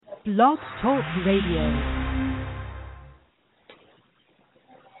Blog Talk Radio.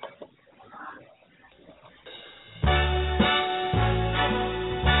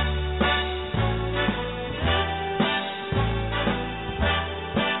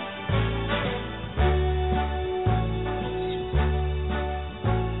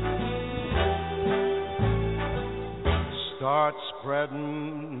 Start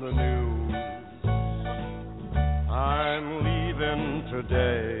spreading the news. I'm leaving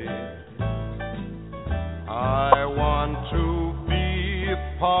today. I want to be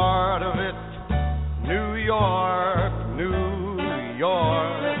a part of it. New York, New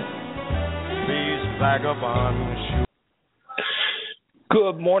York. These vagabond shoes.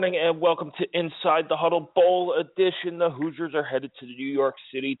 Good morning and welcome to Inside the Huddle Bowl edition. The Hoosiers are headed to New York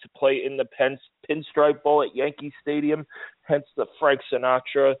City to play in the Pinstripe Bowl at Yankee Stadium, hence the Frank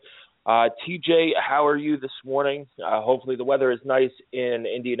Sinatra. T.J., how are you this morning? Hopefully the weather is nice in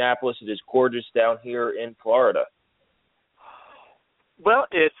Indianapolis. It is gorgeous down here in Florida. Well,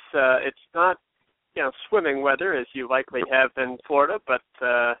 it's not swimming weather as you likely have in Florida, but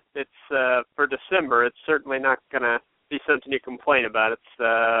it's for December. It's certainly not going to be something you complain about.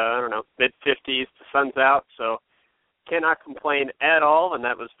 It's mid-50s, the sun's out, so cannot complain at all, and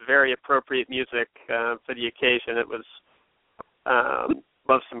that was very appropriate music for the occasion. It was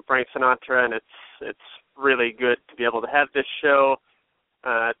love some Frank Sinatra, and it's really good to be able to have this show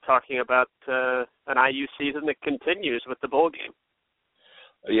talking about an IU season that continues with the bowl game.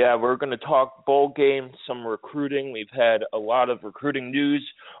 Yeah, we're going to talk bowl game, some recruiting. We've had a lot of recruiting news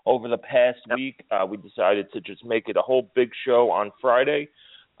over the past week. We decided to just make it a whole big show on Friday.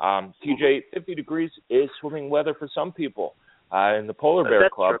 TJ, 50 degrees is swimming weather for some people in the Polar Bear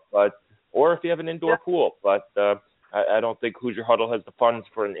Club, or if you have an indoor pool. But I don't think Hoosier Huddle has the funds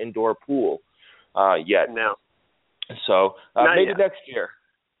for an indoor pool yet. No. So maybe yet. Next year.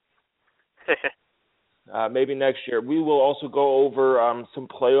 Maybe next year. We will also go over some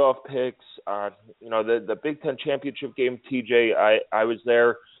playoff picks. The Big Ten championship game, TJ, I was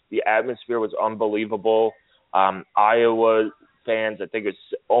there. The atmosphere was unbelievable. Iowa fans, I think it's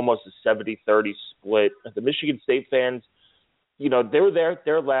almost a 70-30 split. The Michigan State fans, they were there.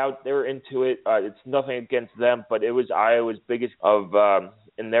 They're loud. They're into it. It's nothing against them, but it was Iowa's biggest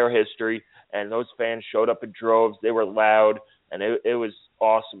in their history, and those fans showed up in droves. They were loud, and it was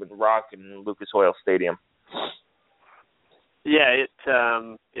awesome and rocking in Lucas Oil Stadium. Yeah,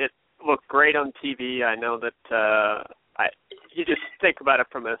 it looked great on TV. I know that you just think about it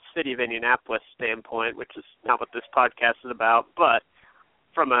from a city of Indianapolis standpoint, which is not what this podcast is about, but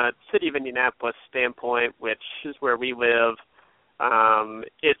from a city of Indianapolis standpoint, which is where we live,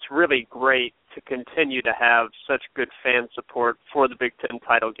 it's really great to continue to have such good fan support for the Big Ten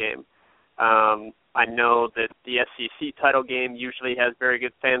title game. I know that the SEC title game usually has very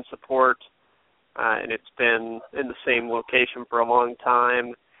good fan support, and it's been in the same location for a long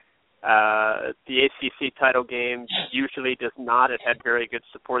time. The ACC title game usually does not. It had very good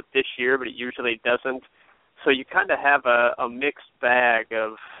support this year, but it usually doesn't. So you kind of have a mixed bag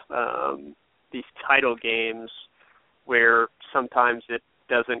of these title games where sometimes it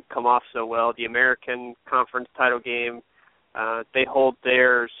doesn't come off so well. The American Conference title game, they hold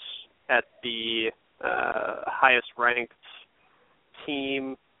theirs at the highest ranked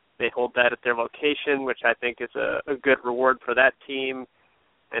team. They hold that at their location, which I think is a good reward for that team.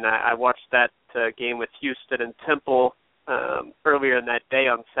 And I watched that game with Houston and Temple earlier in that day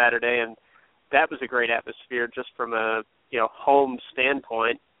on Saturday, and that was a great atmosphere just from a home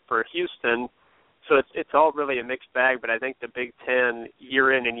standpoint for Houston. So it's all really a mixed bag, but I think the Big Ten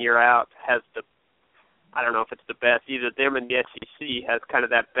year in and year out has I don't know if it's the best. Either them and the SEC has kind of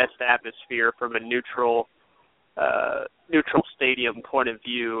that best atmosphere from a neutral stadium point of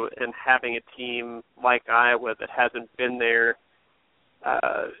view, and having a team like Iowa that hasn't been there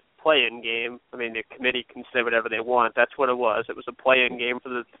play-in game. I mean, the committee can say whatever they want. That's what it was. It was a play-in game for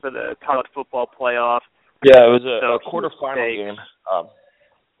the college football playoff. Yeah, it was a quarterfinal game.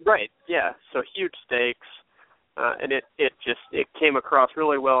 Right. Yeah. So huge stakes, and it came across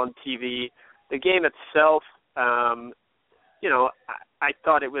really well on TV. The game itself, I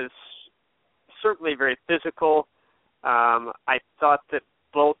thought it was certainly very physical. I thought that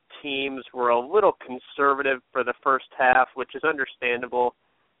both teams were a little conservative for the first half, which is understandable.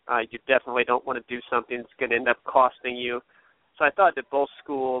 You definitely don't want to do something that's going to end up costing you. So I thought that both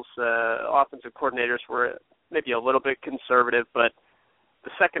schools' offensive coordinators were maybe a little bit conservative, but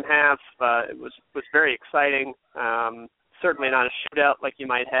the second half it was very exciting. Certainly not a shootout like you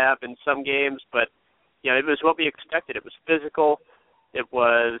might have in some games, but it was what we expected. It was physical. It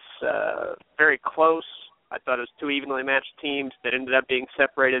was very close. I thought it was two evenly matched teams that ended up being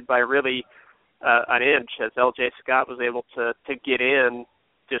separated by really an inch, as L.J. Scott was able to get in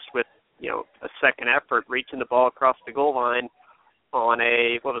just with, a second effort, reaching the ball across the goal line on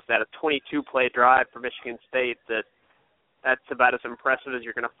a 22-play drive for Michigan State. That's about as impressive as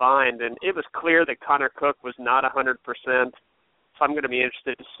you're going to find. And it was clear that Connor Cook was not 100%. So I'm going to be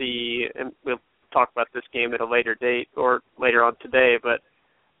interested to see, and we'll talk about this game at a later date or later on today, but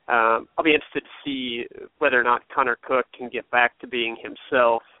I'll be interested to see whether or not Connor Cook can get back to being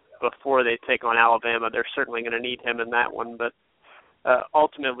himself before they take on Alabama. They're certainly going to need him in that one, but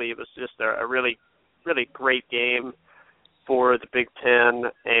ultimately it was just a really, really great game for the Big Ten,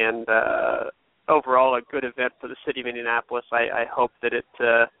 and overall a good event for the city of Indianapolis. I hope that it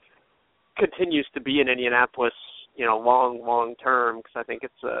continues to be in Indianapolis, long term, because I think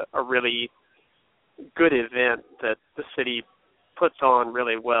it's a really good event that the city puts on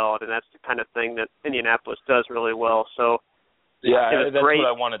really well, and that's the kind of thing that Indianapolis does really well. So yeah, that's great. what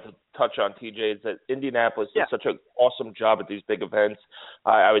I wanted to touch on, TJ, is that Indianapolis does such an awesome job at these big events.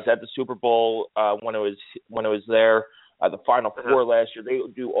 I was at the Super Bowl when it was there. The Final Four last year, they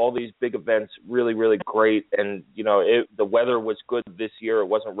do all these big events really, really great. And, the weather was good this year. It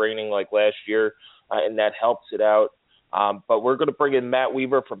wasn't raining like last year, and that helps it out. But we're going to bring in Matt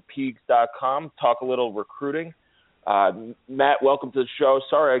Weaver from Peegs.com, talk a little recruiting. Matt, welcome to the show.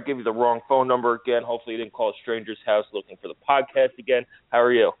 Sorry I gave you the wrong phone number again. Hopefully you didn't call a stranger's house looking for the podcast again. How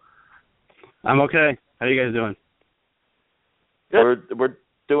are you? I'm okay. How are you guys doing? Good. We're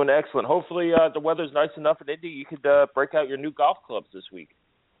doing excellent. Hopefully the weather's nice enough in Indy you could break out your new golf clubs this week.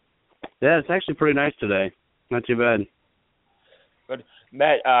 Yeah, it's actually pretty nice today. Not too bad. Good.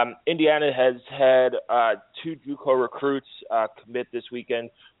 Matt, Indiana has had two JUCO recruits commit this weekend.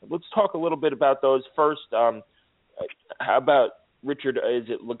 Let's talk a little bit about those. First, how about Richard, is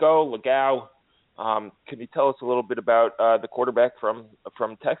it Legau? Can you tell us a little bit about the quarterback from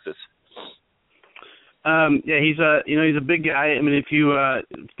Texas? Yeah, he's a big guy. I mean, if you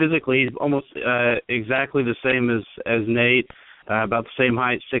physically, he's almost exactly the same as Nate, about the same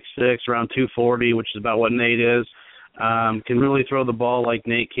height, 6'6", around 240, which is about what Nate is. Can really throw the ball like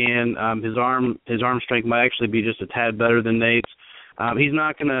Nate can. His arm strength might actually be just a tad better than Nate's. He's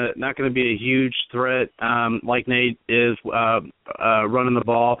not gonna be a huge threat like Nate is running the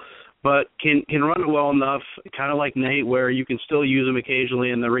ball, but can run it well enough, kind of like Nate, where you can still use him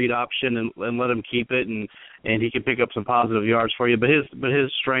occasionally in the read option and let him keep it, and he can pick up some positive yards for you. But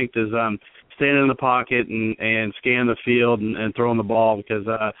his strength is standing in the pocket and scanning the field and throwing the ball, because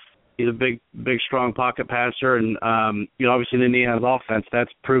he's a big, strong pocket passer, and obviously in Indiana's offense,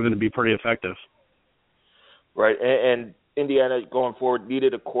 that's proven to be pretty effective. Right, and Indiana going forward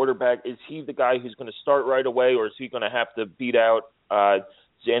needed a quarterback. Is he the guy who's going to start right away, or is he going to have to beat out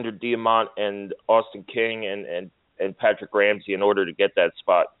Xander Diamont and Austin King and Patrick Ramsey in order to get that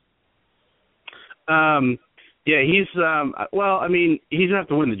spot? Yeah, he's he's going to have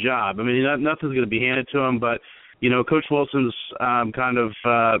to win the job. I mean, nothing's going to be handed to him, but Coach Wilson's kind of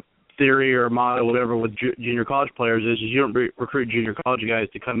theory or motto, whatever, with junior college players is you don't recruit junior college guys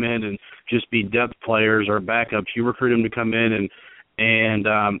to come in and just be depth players or backups. You recruit them to come in and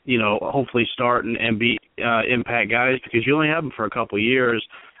hopefully start and be impact guys, because you only have them for a couple of years.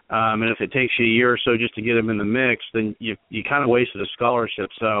 And if it takes you a year or so just to get them in the mix, then you kind of wasted a scholarship.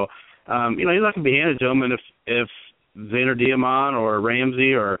 So, he's not going to be handed to him. And if Xander Diamont or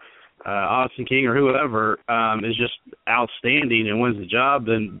Ramsey or Austin King or whoever is just outstanding and wins the job,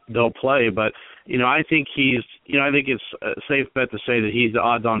 then they'll play. But I think I think it's a safe bet to say that he's the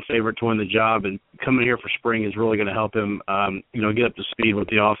odds-on favorite to win the job, and coming here for spring is really going to help him get up to speed with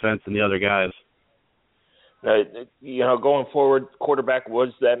the offense and the other guys. Going forward, quarterback was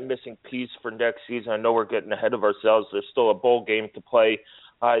that missing piece for next season. I know we're getting ahead of ourselves. There's still a bowl game to play.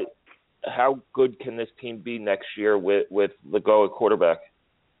 How good can this team be next year with Legau at quarterback?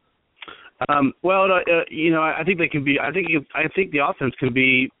 I think they can be. I think the offense can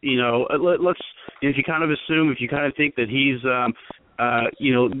be. Let's. If you kind of assume, if you kind of think that he's,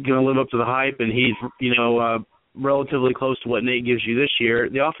 going to live up to the hype, and he's, relatively close to what Nate gives you this year,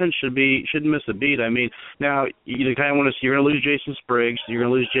 the offense shouldn't miss a beat. I mean, now you kind of want to see, you're going to lose Jason Spriggs, you're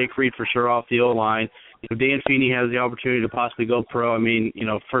going to lose Jake Reed for sure off the O-line. Dan Feeney has the opportunity to possibly go pro. I mean,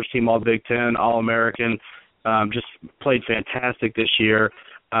 first team All Big Ten, All American, just played fantastic this year.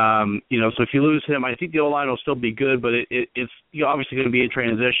 So if you lose him, I think the O-line will still be good, but it's obviously going to be a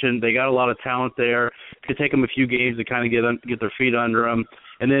transition. They got a lot of talent there. It could take them a few games to kind of get their feet under them.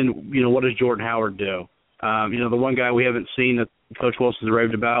 And then, what does Jordan Howard do? The one guy we haven't seen that Coach Wilson's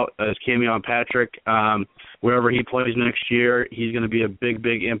raved about is Camion Patrick. Wherever he plays next year, he's going to be a big,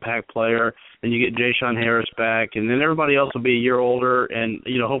 big impact player. then you get Ja'Shawn Harris back, and then everybody else will be a year older and,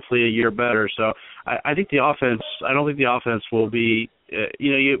 hopefully a year better. So I think the offense, I don't think the offense will be,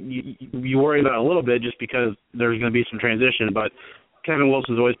 you worry about it a little bit just because there's going to be some transition, but Kevin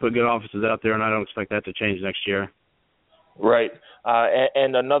Wilson's always put good offenses out there, and I don't expect that to change next year. Right.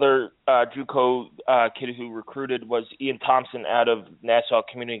 And another JUCO kid who recruited was Ian Thompson out of Nassau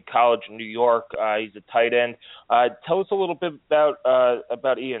Community College in New York. He's a tight end. Tell us a little bit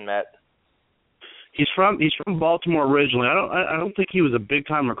about Ian, Matt. He's from Baltimore originally. I don't think he was a big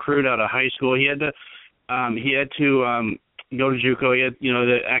time recruit out of high school. He had to go to JUCO. He had,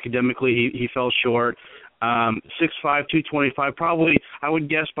 academically he fell short. 6'5", 225. Probably, I would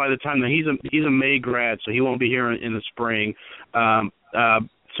guess by the time that he's a May grad, so he won't be here in the spring.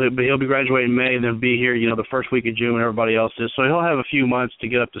 But he'll be graduating in May and then be here, the first week of June when everybody else is. So he'll have a few months to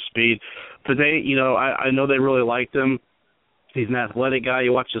get up to speed. But I know they really liked him. He's an athletic guy.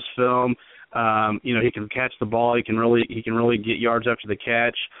 You watch his film. He can catch the ball. He can really get yards after the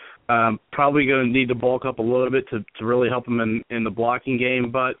catch. Probably going to need to bulk up a little bit to really help him in the blocking game.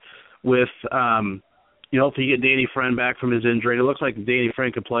 But with hopefully you get Danny Friend back from his injury. It looks like Danny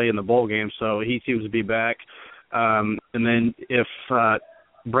Friend could play in the bowl game, so he seems to be back. And then if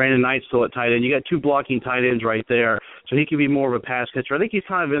Brandon Knight's still at tight end, you got two blocking tight ends right there, so he could be more of a pass catcher. I think he's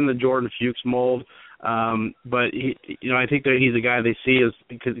kind of in the Jordan Fuchs mold, but I think that he's a guy they see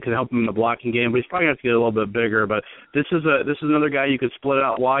can help him in the blocking game. But he's probably going to have to get a little bit bigger. But this is another guy you could split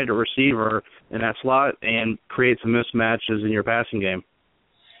out wide or receiver in that slot and create some mismatches in your passing game.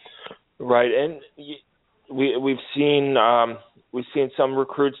 Right, and we've seen some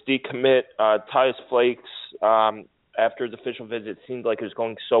recruits decommit. Tyus Flakes, after his official visit, seemed like it was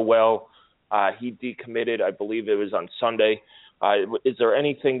going so well. He decommitted, I believe it was on Sunday. Is there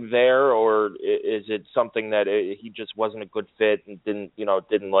anything there, or is it something that he just wasn't a good fit and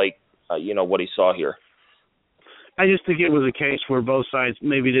didn't like what he saw here? I just think it was a case where both sides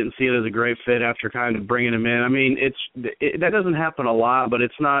maybe didn't see it as a great fit after kind of bringing him in. I mean, that doesn't happen a lot, but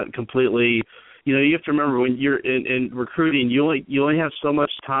it's not completely. You have to remember when you're in recruiting, you only have so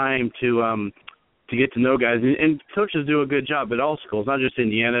much time to get to know guys, and coaches do a good job at all schools, not just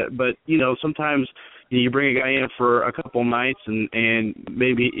Indiana. But sometimes you bring a guy in for a couple nights, and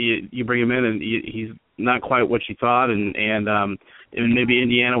maybe you bring him in, and he's not quite what you thought, and maybe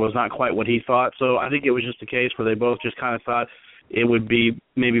Indiana was not quite what he thought. So I think it was just a case where they both just kind of thought it would be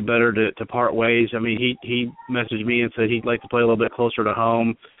maybe better to part ways. I mean, he messaged me and said he'd like to play a little bit closer to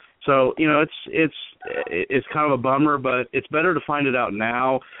home. So, it's kind of a bummer, but it's better to find it out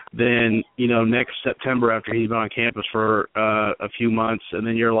now than, next September after he's been on campus for a few months, and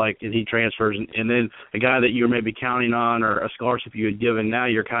then you're like, and he transfers, and then a guy that you were maybe counting on or a scholarship you had given, now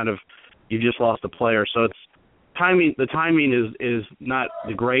you just lost a player. So the timing is not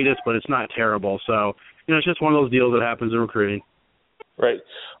the greatest, but it's not terrible. So, it's just one of those deals that happens in recruiting. Right.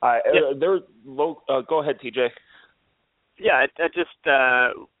 Go ahead, TJ. Yeah, I just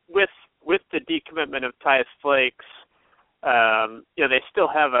with the decommitment of Tyus Flakes, they still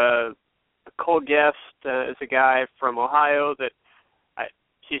have a Cole Guest as a guy from Ohio that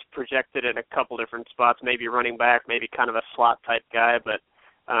he's projected in a couple different spots, maybe running back, maybe kind of a slot type guy. But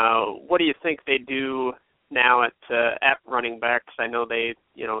what do you think they do now at running back? Because I know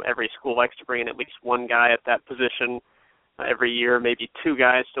every school likes to bring in at least one guy at that position every year, maybe two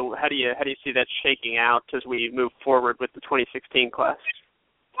guys. So how do you see that shaking out as we move forward with the 2016 class?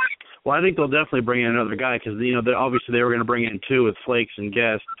 Well, I think they'll definitely bring in another guy because obviously they were going to bring in two with Flakes and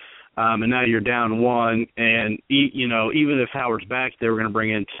Guest, and now you're down one. And even if Howard's back, they were going to bring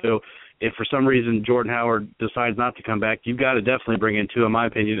in two. If for some reason Jordan Howard decides not to come back, you've got to definitely bring in two, in my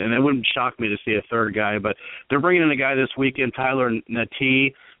opinion. And it wouldn't shock me to see a third guy. But they're bringing in a guy this weekend, Tyler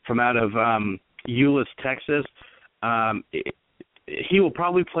Natee, from out of Euless, Texas. He will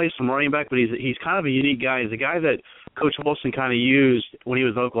probably play some running back, but he's kind of a unique guy. He's a guy that Coach Wilson kind of used when he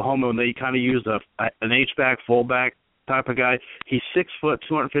was in Oklahoma, and they kind of used an H-back, fullback type of guy. He's 6 foot,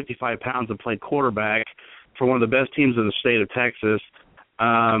 255 pounds, and played quarterback for one of the best teams in the state of Texas.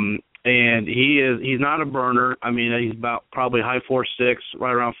 And he's not a burner. I mean, he's about probably high 4.6,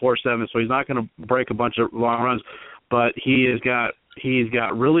 right around 4.7, so he's not going to break a bunch of long runs. But he's got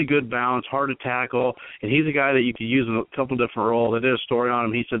really good balance, hard to tackle, and he's a guy that you could use in a couple different roles. They did a story on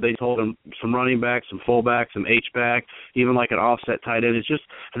him. He said they told him some running back, some fullback, some H-back, even like an offset tight end. It's just,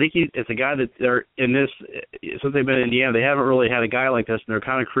 I think it's a guy that they're in this, since they've been in Indiana, they haven't really had a guy like this, and they're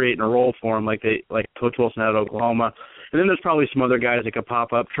kind of creating a role for him like Coach Wilson had at Oklahoma. And then there's probably some other guys that could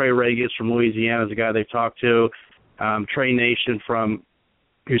pop up. Trey Regis from Louisiana is a guy they've talked to. Trey Nation from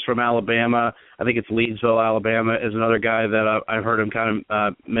who's from Alabama. I think it's Leedsville, Alabama, is another guy that I've heard him kind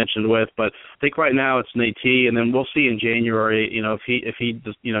of mentioned with. But I think right now it's Nate, and then we'll see in January. If he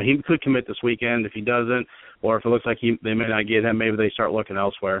he could commit this weekend. If he doesn't, or if it looks like they may not get him, maybe they start looking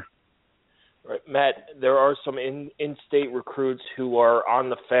elsewhere. Right, Matt. There are some in-state recruits who are on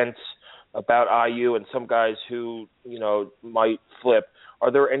the fence about IU, and some guys who might flip.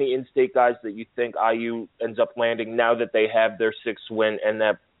 Are there any in-state guys that you think IU ends up landing now that they have their 6th win and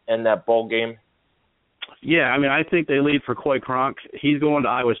that bowl game? Yeah, I mean, I think they lead for Coy Cronk. He's going to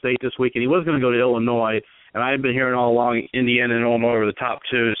Iowa State this week, and he was going to go to Illinois, and I've been hearing all along Indiana and Illinois were the top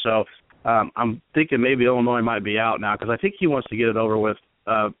 2, so I'm thinking maybe Illinois might be out now because I think he wants to get it over with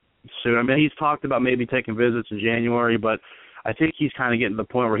soon. I mean, he's talked about maybe taking visits in January, but I think he's kind of getting to the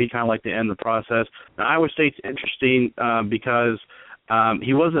point where he kind of like to end the process. Now, Iowa State's interesting because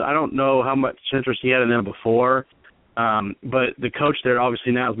he wasn't – I don't know how much interest he had in them before, but the coach there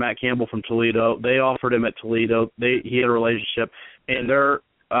obviously now is Matt Campbell from Toledo. They offered him at Toledo. He had a relationship, and they're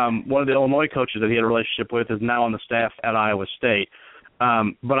one of the Illinois coaches that he had a relationship with is now on the staff at Iowa State.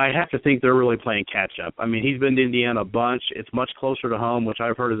 But I have to think they're really playing catch-up. I mean, he's been to Indiana a bunch. It's much closer to home, which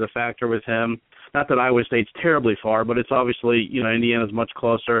I've heard is a factor with him. Not that Iowa State's terribly far, but it's obviously, Indiana's much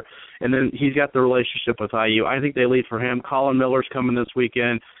closer. And then he's got the relationship with IU. I think they lead for him. Colin Miller's coming this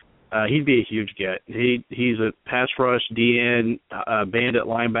weekend. He'd be a huge get. He's a pass rush, DN, bandit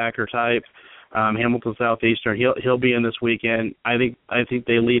linebacker type, Hamilton Southeastern. He'll be in this weekend. I think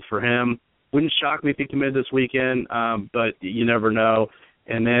they lead for him. Wouldn't shock me if he committed this weekend, but you never know.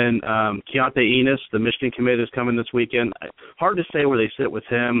 And then Keontae Enos, the Michigan commit, is coming this weekend. Hard to say where they sit with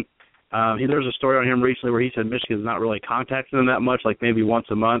him. There's a story on him recently where he said Michigan's not really contacting him that much, like maybe once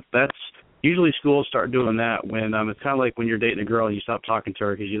a month. That's usually schools start doing that when it's kind of like when you're dating a girl and you stop talking to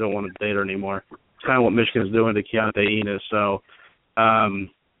her because you don't want to date her anymore. It's kind of what Michigan's doing to Keontae Enos. So,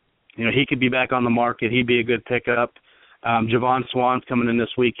 he could be back on the market. He'd be a good pickup. Javon Swan's coming in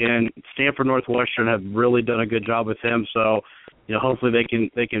this weekend. Stanford Northwestern have really done a good job with him, so hopefully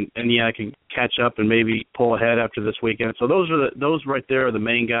Indiana can catch up and maybe pull ahead after this weekend. So those right there are the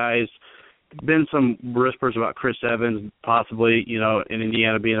main guys. Been some whispers about Chris Evans possibly in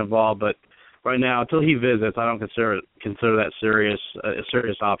Indiana being involved, but right now until he visits, I don't consider that a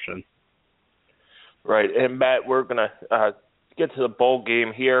serious option. Right, and Matt, we're gonna get to the bowl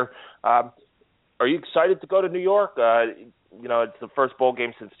game here. Are you excited to go to New York? It's the first bowl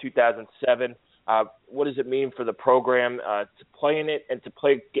game since 2007. What does it mean for the program to play in it and to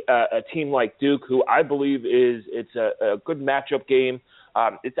play a team like Duke, who I believe it's a good matchup game?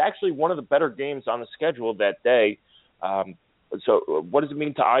 It's actually one of the better games on the schedule that day. So what does it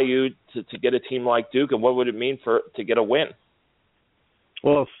mean to IU to get a team like Duke, and what would it mean to get a win?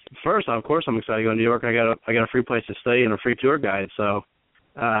 Well, first, of course, I'm excited to go to New York. I got a free place to stay and a free tour guide, so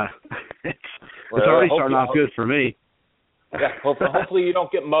it's already starting off good for me. Yeah, hopefully you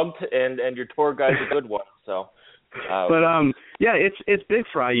don't get mugged and your tour guide's a good one. So, it's big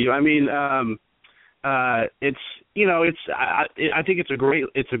for IU. I mean, I think it's a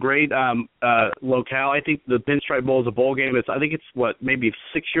great locale. I think the Pinstripe Bowl is a bowl game. I think it's maybe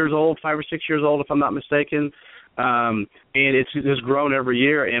 5 or 6 years old, if I'm not mistaken. And it's grown every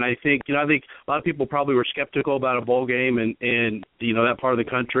year. And I think a lot of people probably were skeptical about a bowl game in that part of the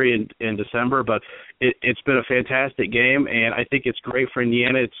country in December, but it's been a fantastic game, and I think it's great for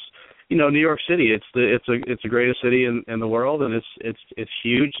Indiana. It's New York City. It's the greatest city in the world, and it's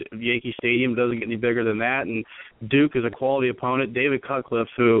huge. Yankee Stadium doesn't get any bigger than that, and Duke is a quality opponent. David Cutcliffe,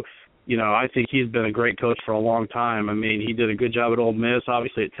 who I think he's been a great coach for a long time. I mean, he did a good job at Ole Miss,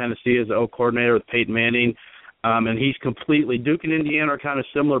 obviously at Tennessee as the O coordinator with Peyton Manning. And he's completely Duke and Indiana are kind of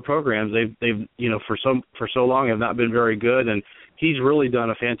similar programs. They've for so long have not been very good, and he's really done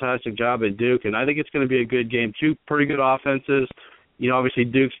a fantastic job at Duke. And I think it's going to be a good game. Two pretty good offenses. Obviously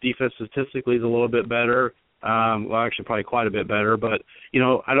Duke's defense statistically is a little bit better. Actually probably quite a bit better. But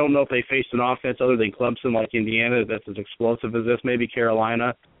I don't know if they faced an offense other than Clemson like Indiana that's as explosive as this. Maybe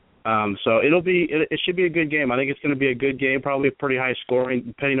Carolina. So it should be a good game. I think it's going to be a good game. Probably pretty high scoring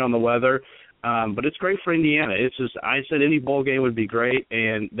depending on the weather. But it's great for Indiana. It's just I said any bowl game would be great,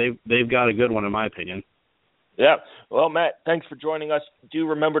 and they've got a good one in my opinion. Yeah. Well, Matt, thanks for joining us. Do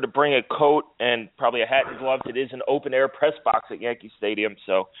remember to bring a coat and probably a hat and gloves. It is an open-air press box at Yankee Stadium,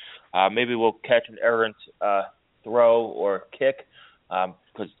 so maybe we'll catch an errant throw or kick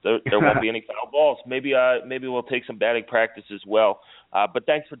because there won't be any foul balls. Maybe we'll take some batting practice as well. But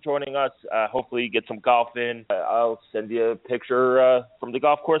thanks for joining us. Hopefully you get some golf in. I'll send you a picture from the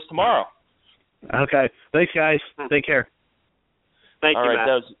golf course tomorrow. Okay. Thanks, guys. Take care. Thank you,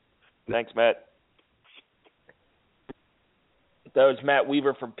 Matt. Thanks, Matt. That was Matt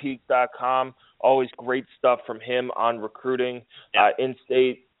Weaver from Peak.com. Always great stuff from him on recruiting.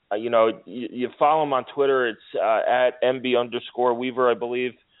 In-state, you follow him on Twitter. It's at MB_Weaver, I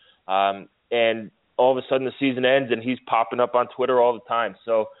believe. And all of a sudden the season ends, and he's popping up on Twitter all the time.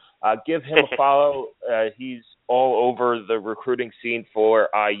 So give him a follow. He's all over the recruiting scene for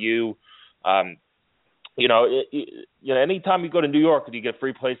IU. Anytime you go to New York and you get a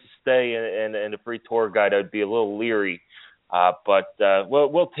free place to stay and a free tour guide, I'd be a little leery. But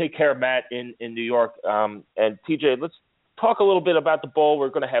we'll take care of Matt in New York. And TJ, let's talk a little bit about the bowl. We're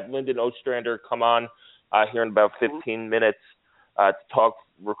going to have Lyndon Ostrander come on here in about 15 minutes to talk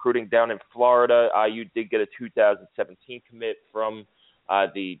recruiting down in Florida. IU did get a 2017 commit from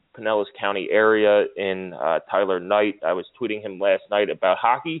the Pinellas County area in Tyler Knight. I was tweeting him last night about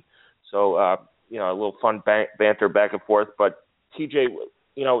hockey. So, a little fun banter back and forth. But, TJ,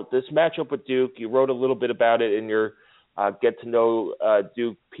 this matchup with Duke, you wrote a little bit about it in your Get to Know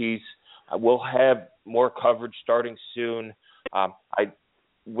Duke piece. We'll have more coverage starting soon. I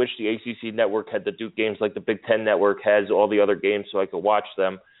wish the ACC network had the Duke games like the Big Ten network has all the other games so I could watch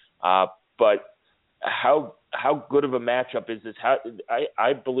them. But how good of a matchup is this?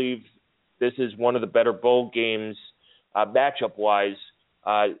 I believe this is one of the better bowl games matchup-wise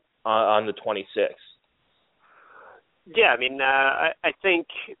on the 26th. Yeah, I think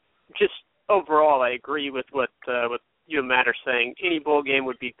just overall I agree with what you and Matt are saying. Any bowl game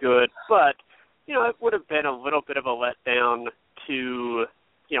would be good, but, it would have been a little bit of a letdown to,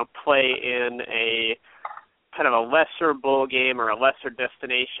 play in a kind of a lesser bowl game or a lesser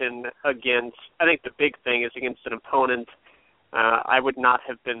destination against, I think the big thing is against an opponent. I would not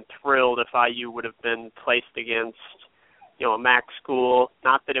have been thrilled if IU would have been placed against, a MAC school.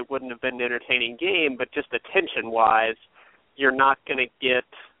 Not that it wouldn't have been an entertaining game, but just attention-wise, you're not going to get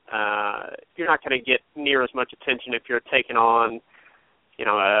near as much attention if you're taking on,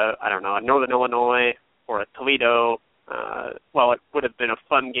 a Northern Illinois or a Toledo. While it would have been a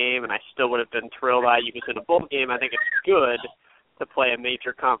fun game and I still would have been thrilled IU was in a bowl game, I think it's good to play a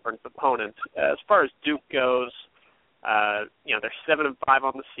major conference opponent. As far as Duke goes, they're 7-5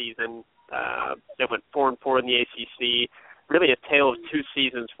 on the season. They went 4-4 in the ACC. Really a tale of two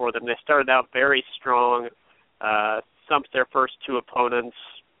seasons for them. They started out very strong, thumped their first two opponents,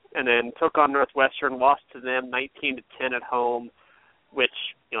 and then took on Northwestern, lost to them 19-10 at home,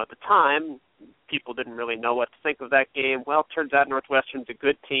 which, at the time, people didn't really know what to think of that game. Well, it turns out Northwestern's a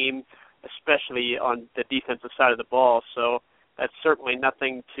good team, especially on the defensive side of the ball, so that's certainly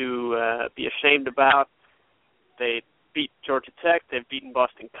nothing to be ashamed about. They beat Georgia Tech. They've beaten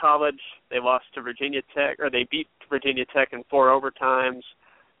Boston College. They lost to Virginia Tech, or they beat Virginia Tech in 4 overtimes.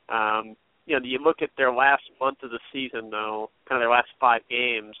 You look at their last month of the season, though, kind of their last 5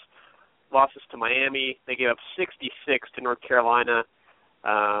 games, losses to Miami. They gave up 66 to North Carolina.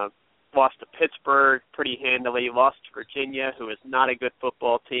 Lost to Pittsburgh pretty handily. Lost to Virginia, who is not a good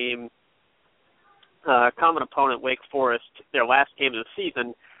football team. Common opponent, Wake Forest, their last game of the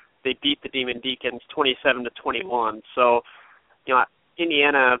season, they beat the Demon Deacons 27-21. So,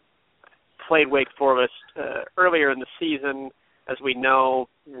 Indiana played Wake Forest earlier in the season, as we know,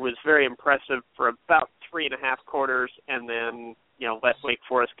 was very impressive for about 3.5 quarters, and then, let Wake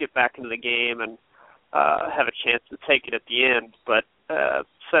Forest get back into the game and have a chance to take it at the end. But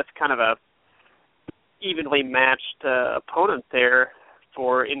so that's kind of a evenly matched opponent there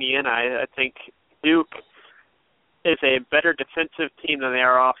for Indiana. I think Duke is a better defensive team than they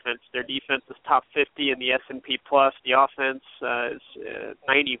are offense. Their defense is top 50 in the S&P Plus. The offense is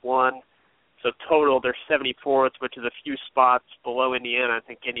 91. So total, they're 74th, which is a few spots below Indiana. I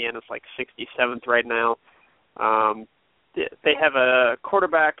think Indiana's like 67th right now. They have a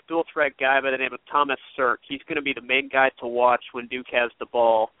quarterback, dual-threat guy by the name of Thomas Sirk. He's going to be the main guy to watch when Duke has the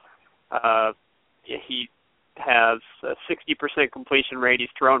ball. He has a 60% completion rate. He's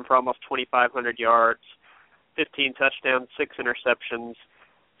thrown for almost 2,500 yards, 15 touchdowns, 6 interceptions.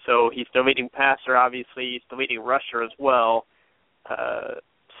 So he's the leading passer, obviously. He's the leading rusher as well.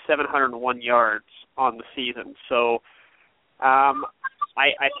 701 yards on the season. So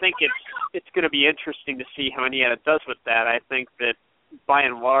I think it's going to be interesting to see how Indiana does with that. I think that by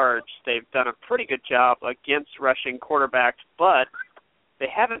and large they've done a pretty good job against rushing quarterbacks, but they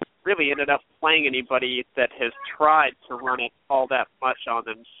haven't really ended up playing anybody that has tried to run it all that much on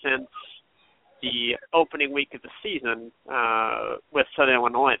them since the opening week of the season with Southern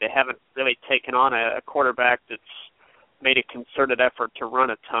Illinois. They haven't really taken on a quarterback that's made a concerted effort to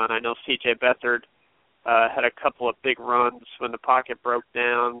run a ton. I know C.J. Beathard had a couple of big runs when the pocket broke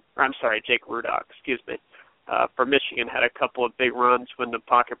down. Jake Rudock, for Michigan had a couple of big runs when the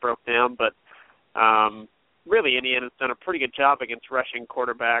pocket broke down. But, really Indiana's done a pretty good job against rushing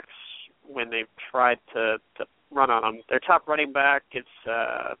quarterbacks when they've tried to run on them. Their top running back is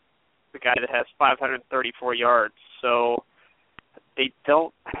the guy that has 534 yards. So they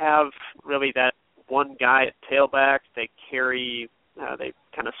don't have really that one guy at tailback. They carry, they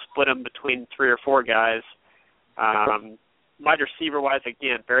kind of split them between 3 or 4 guys. Wide receiver-wise,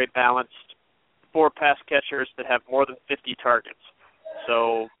 again, very balanced. 4 pass catchers that have more than 50 targets.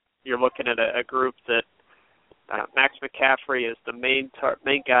 So you're looking at a group that Max McCaffrey is the main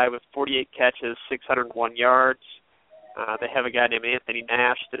guy with 48 catches, 601 yards. They have a guy named Anthony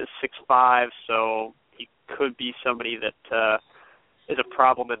Nash that is 6'5", so he could be somebody that is a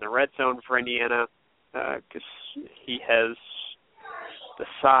problem in the red zone for Indiana because he has the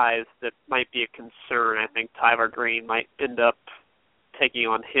size that might be a concern. I think Tyler Green might end up taking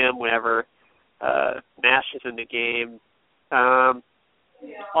on him whenever Nash is in the game.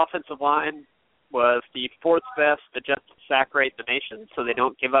 Offensive line was the 4th best adjusted sack rate in the nation, so they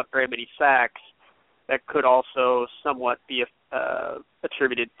don't give up very many sacks. That could also somewhat be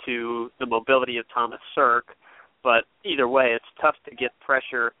attributed to the mobility of Thomas Sirk, but either way, it's tough to get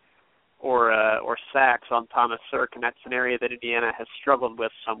pressure or sacks on Thomas Sirk, and that's an area that Indiana has struggled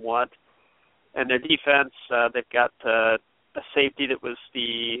with somewhat. And their defense, they've got a safety that was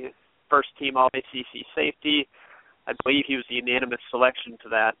the first-team All-ACC safety. I believe he was the unanimous selection to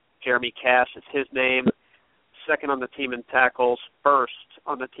that. Jeremy Cash is his name. Second on the team in tackles, first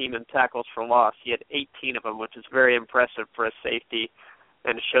on the team in tackles for loss. He had 18 of them, which is very impressive for a safety,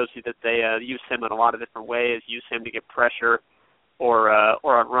 and it shows you that they use him in a lot of different ways, use him to get pressure or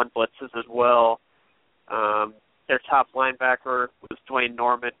on run blitzes as well. Their top linebacker was Dwayne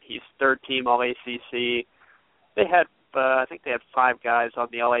Norman. He's third-team All-ACC. They had, I think they had 5 guys on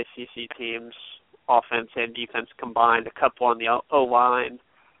the All-ACC teams, offense and defense combined, a couple on the O-line,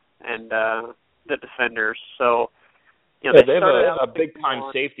 and the defenders. So, you know, they have a big-time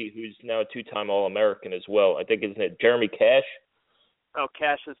safety who's now a 2-time All-American as well. I think, isn't it Jeremy Cash? Oh,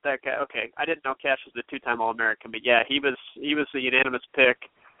 Cash is that guy. Okay, I didn't know Cash was the 2-time All-American, but yeah, he was the unanimous pick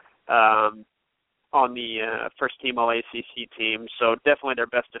on the first-team All-ACC team. So definitely their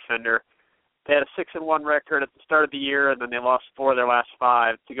best defender. They had a 6-1 record at the start of the year, and then they lost 4 of their last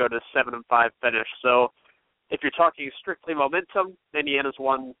 5 to go to a 7-5 finish. So if you're talking strictly momentum, Indiana's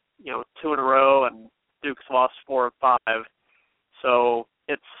won 2 in a row, and Duke's lost 4 of 5. So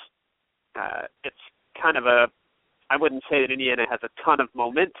it's kind of I wouldn't say that Indiana has a ton of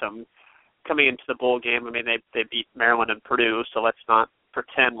momentum coming into the bowl game. I mean, they beat Maryland and Purdue, so let's not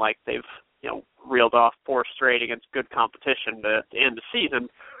pretend like they've reeled off 4 straight against good competition to end the season.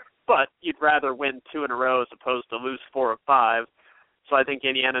 But you'd rather win 2 in a row as opposed to lose 4 of 5. So I think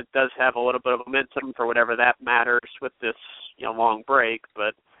Indiana does have a little bit of momentum for whatever that matters with this long break.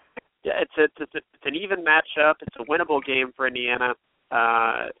 But yeah, it's an even matchup. It's a winnable game for Indiana.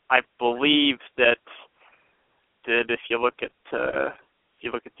 I believe that if you look at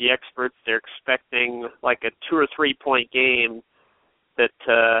the experts, they're expecting like a 2 or 3 point game that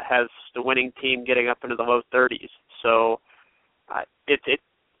has the winning team getting up into the low 30s. So it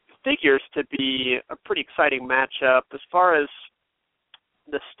figures to be a pretty exciting matchup. As far as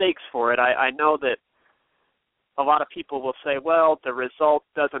the stakes for it, I know that a lot of people will say, well, the result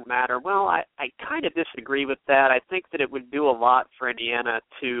doesn't matter. Well, I kind of disagree with that. I think that it would do a lot for Indiana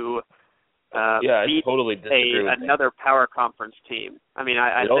to beat another power conference team. I mean,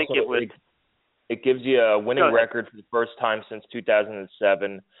 I think it would. It gives you a winning record for the first time since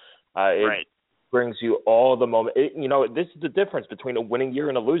 2007. Right. Brings you all the moment. This is the difference between a winning year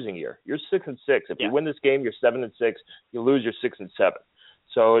and a losing year. You're 6-6. If you win this game, you're 7-6. You lose, you're 6-7.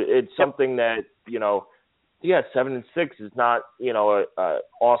 So it's something that 7-6 is not a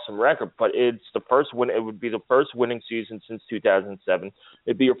awesome record, but it's the first win. It would be the first winning season since 2007.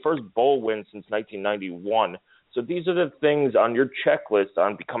 It'd be your first bowl win since 1991. So these are the things on your checklist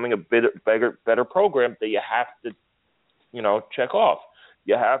on becoming a better program that you have to check off.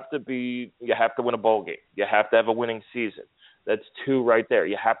 You have to win a bowl game. You have to have a winning season. That's 2 right there.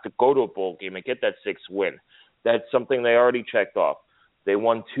 You have to go to a bowl game and get that 6th win. That's something they already checked off. They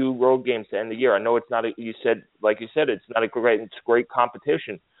won 2 road games to end the year. I know it's not like you said, it's not it's great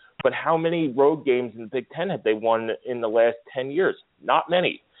competition. But how many road games in the Big Ten have they won in the last 10 years? Not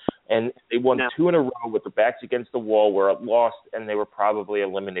many. And they won 2 in a row with the backs against the wall where it lost, and they were probably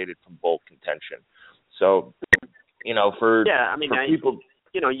eliminated from bowl contention. So, for people,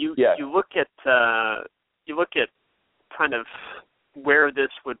 you look at kind of where this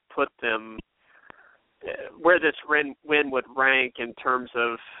would put them where this win would rank in terms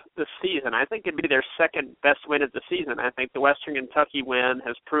of the season. I think it'd be their second best win of the season. I think the Western Kentucky win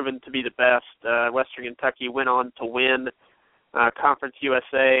has proven to be the best. Western Kentucky went on to win Conference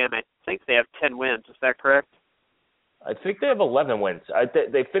USA, and I think they have 10 wins. Is that correct? I think they have 11 wins.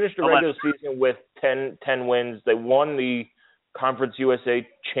 They finished the regular season with 10 wins. They won the Conference USA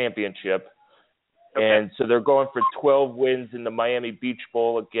championship. Okay. And so they're going for 12 wins in the Miami Beach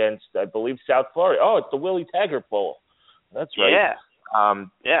Bowl against, I believe, South Florida. Oh, it's the Willie Taggart Bowl. That's right.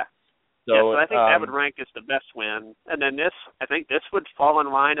 Yeah. So I think that would rank as the best win. And then I think this would fall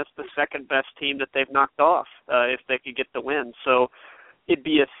in line as the second best team that they've knocked off if they could get the win. So it'd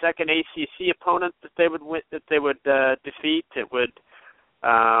be a second ACC opponent that they would defeat. It would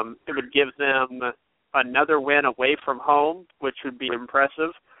give them another win away from home, which would be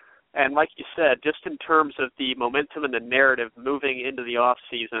impressive. And like you said, just in terms of the momentum and the narrative moving into the off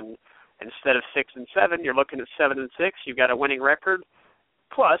season, instead of 6-7, you're looking at 7-6. You've got a winning record.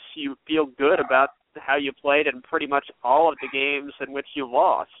 Plus, you feel good about how you played in pretty much all of the games in which you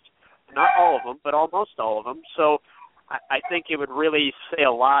lost. Not all of them, but almost all of them. So I think it would really say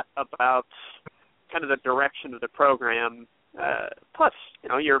a lot about kind of the direction of the program. Plus,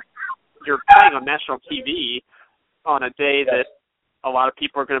 you're playing on national TV on a day that a lot of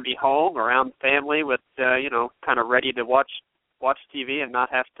people are going to be home around family with, kind of ready to watch TV and not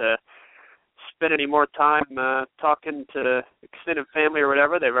have to spend any more time talking to extended family or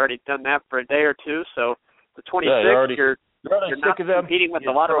whatever. They've already done that for a day or two. So the 26th, you're not competing with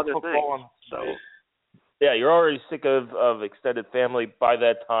a lot of other things. So. Yeah, you're already sick of extended family by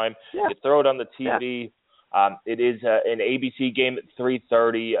that time. Yeah. You throw it on the TV. Yeah. It is an ABC game at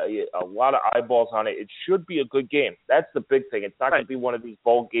 3:30. A lot of eyeballs on it. It should be a good game. That's the big thing. It's not going to be one of these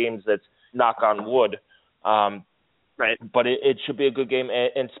bowl games that's knock on wood. Right. But it should be a good game.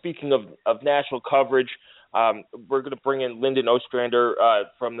 And speaking of national coverage, we're going to bring in Lyndon Ostrander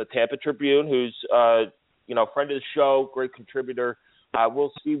from the Tampa Tribune, who's friend of the show, great contributor.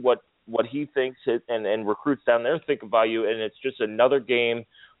 We'll see what he thinks and recruits down there think about you. And it's just another game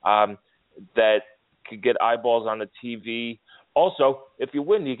that could get eyeballs on the TV. Also, if you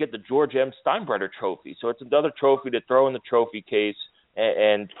win, you get the George M. Steinbrenner Trophy. So it's another trophy to throw in the trophy case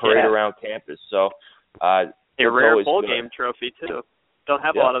and parade around campus. So a rare bowl game trophy, too. Don't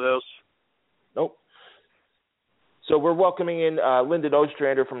have a lot of those. Nope. So we're welcoming in Lyndon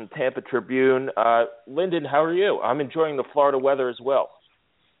Ostrander from the Tampa Tribune. Lyndon, how are you? I'm enjoying the Florida weather as well.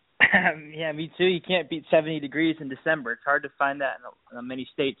 Yeah, me too. You can't beat 70 degrees in December. It's hard to find that in many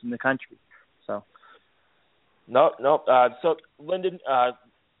states in the country. So. No. So, Lyndon,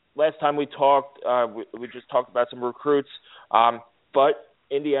 last time we talked, we just talked about some recruits. But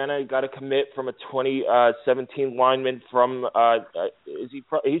Indiana got a commit from a 2017 lineman from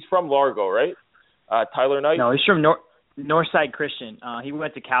he's from Largo, right? Tyler Knight? No, he's from Northside Christian. He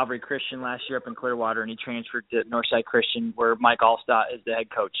went to Calvary Christian last year up in Clearwater, and he transferred to Northside Christian, where Mike Allstott is the head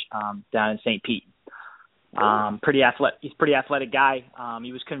coach down in St. Pete. He's a pretty athletic guy.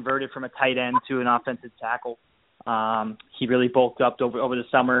 He was converted from a tight end to an offensive tackle. He really bulked up over the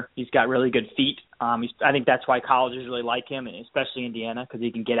summer. He's got really good feet. I think that's why colleges really like him, and especially Indiana, because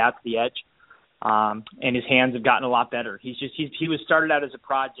he can get out to the edge. And his hands have gotten a lot better. He was started out as a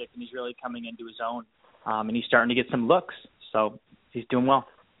project, and he's really coming into his own. And he's starting to get some looks, so he's doing well.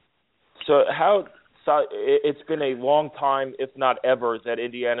 So it's been a long time, if not ever, that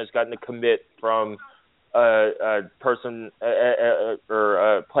Indiana's gotten a commit from a person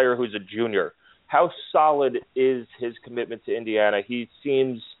or a player who's a junior. How solid is his commitment to Indiana? He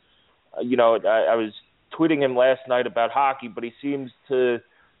seems, I was tweeting him last night about hockey, but he seems to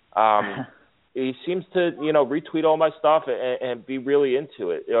retweet all my stuff and be really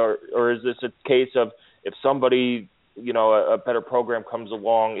into it. Or is this a case of if somebody, a better program comes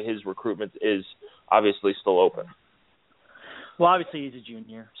along, his recruitment is obviously still open? Well, obviously he's a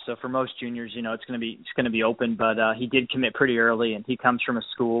junior, so for most juniors, it's going to be open. But he did commit pretty early, and he comes from a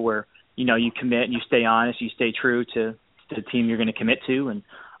school where you commit and you stay honest, you stay true to the team you're going to commit to. And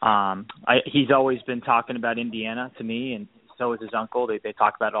he's always been talking about Indiana to me, and so is his uncle. They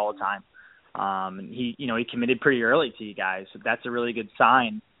talk about it all the time. And he committed pretty early to you guys, so that's a really good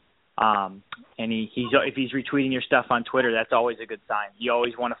sign. And if he's retweeting your stuff on Twitter, that's always a good sign. You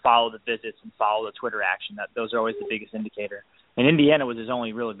always want to follow the visits and follow the Twitter action. Those are always the biggest indicator. And Indiana was his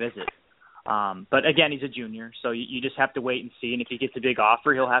only real visit. But again, he's a junior, so you just have to wait and see. And if he gets a big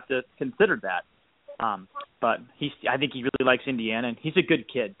offer, he'll have to consider that. But I think he really likes Indiana, and he's a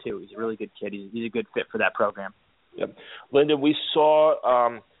good kid too. He's a really good kid. He's a good fit for that program. Yep. Lyndon, we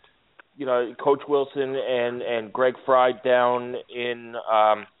saw Coach Wilson and Greg Fry down in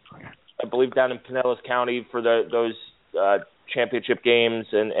I believe, down in Pinellas County for those championship games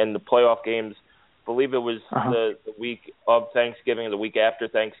and the playoff games. I believe it was the week of Thanksgiving or the week after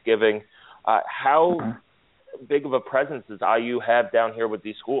Thanksgiving. How big of a presence does IU have down here with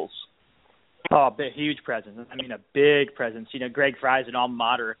these schools? Oh, a huge presence. I mean, a big presence. You know, Greg Fry's an alma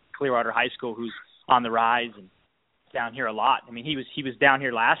mater, Clearwater High School, who's on the rise and down here a lot. I mean, he was down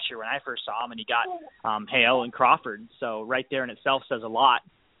here last year when I first saw him, and he got Hale and Crawford. So right there in itself says a lot.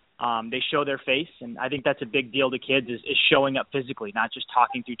 They show their face, and I think that's a big deal to kids is showing up physically, not just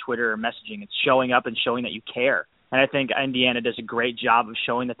talking through Twitter or messaging. It's showing up and showing that you care. And I think Indiana does a great job of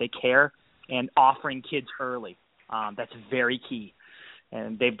showing that they care and offering kids early. That's very key.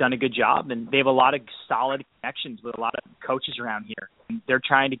 And they've done a good job, and they have a lot of solid connections with a lot of coaches around here. And they're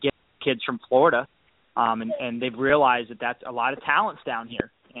trying to get kids from Florida, and they've realized that that's a lot of talents down here.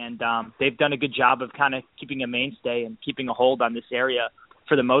 And they've done a good job of kind of keeping a mainstay and keeping a hold on this area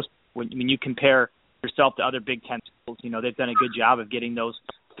for the most. When you compare yourself to other Big Ten schools, you know, they've done a good job of getting those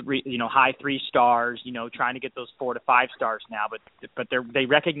high 3 stars, you know, trying to get those 4 to 5 stars now. But they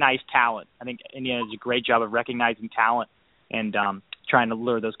recognize talent. I think Indiana does a great job of recognizing talent and trying to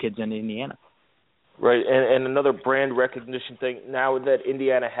lure those kids into Indiana. Right, and another brand recognition thing, now that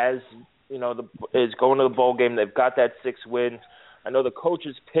Indiana has, you know, is going to the bowl game, they've got that 6 win. I know the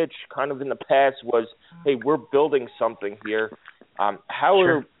coach's pitch kind of in the past was, hey, we're building something here. How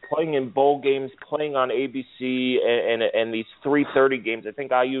are playing in bowl games, playing on ABC and these 3:30 games? I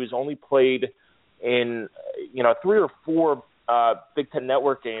think IU has only played in, 3 or 4 Big Ten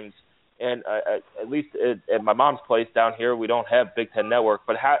Network games. And at least at my mom's place down here, we don't have Big Ten Network.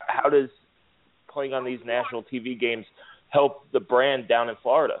 But how does playing on these national TV games help the brand down in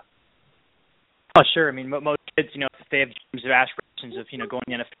Florida? Oh, sure. I mean, most kids, you know, if they have dreams or aspirations of, you know, going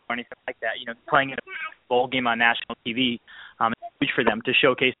to the NFL or anything like that, you know, playing in a bowl game on national TV is huge for them to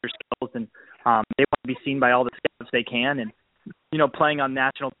showcase their skills. And they want to be seen by all the scouts they can. And, you know, playing on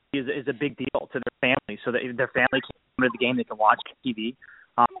national TV is a big deal to their family, so that if their family can come to the game, they can watch TV.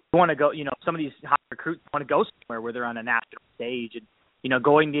 They want to go, you know, some of these hot recruits want to go somewhere where they're on a national stage. And, you know,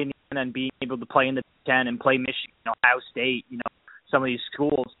 going to Indiana and being able to play in the Big Ten and play Michigan, Ohio State, you know, some of these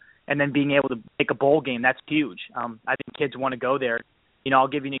schools, and then being able to make a bowl game, that's huge. I think kids want to go there. You know, I'll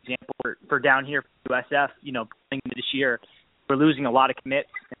give you an example for down here for USF, you know, playing this year, we're losing a lot of commits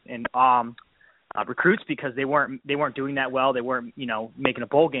and recruits because they weren't doing that well. They weren't, you know, making a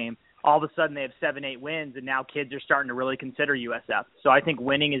bowl game. All of a sudden they have 7-8 wins, and now kids are starting to really consider USF. So I think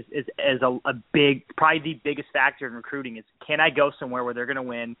winning is a big, probably the biggest factor in recruiting is, can I go somewhere where they're going to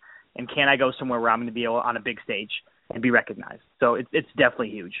win, and can I go somewhere where I'm going to be able on a big stage and be recognized? So it's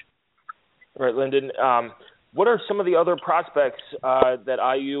definitely huge. All right, Lyndon. What are some of the other prospects that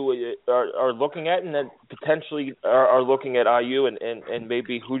IU are looking at, and that potentially are looking at IU and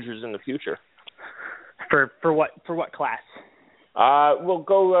maybe Hoosiers in the future? For what class? We'll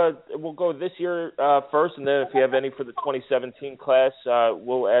go this year first, and then if you have any for the 2017 class,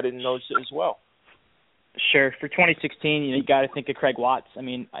 we'll add in those as well. Sure. For 2016, you got to think of Craig Watts. I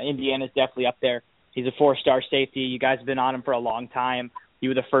mean, Indiana's definitely up there. He's a 4-star safety. You guys have been on him for a long time. You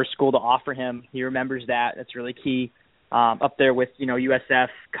were the first school to offer him. He remembers that. That's really key. Up there with, USF.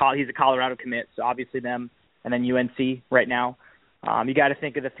 He's a Colorado commit, so obviously them, and then UNC right now. You got to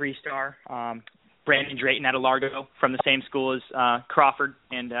think of the 3-star. Brandon Drayton out of Largo from the same school as Crawford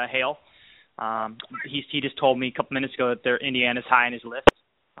and Hale. He just told me a couple minutes ago that Indiana's high on his list.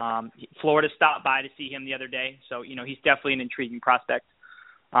 Florida stopped by to see him the other day, so he's definitely an intriguing prospect.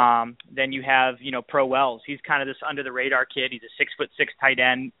 Then you have Pro Wells. He's kind of this under the radar kid. He's a 6'6" tight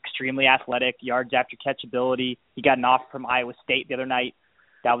end, extremely athletic, yards after catch ability. He got an offer from Iowa State the other night.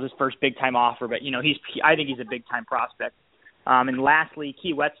 That was his first big time offer, but I think he's a big time prospect. And lastly,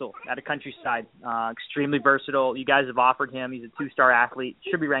 Key Wetzel out of Countryside, extremely versatile. You guys have offered him. He's a 2-star athlete,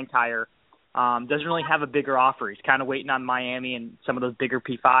 should be ranked higher. Doesn't really have a bigger offer. He's kind of waiting on Miami and some of those bigger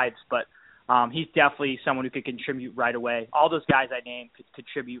P5s, but he's definitely someone who could contribute right away. All those guys I named could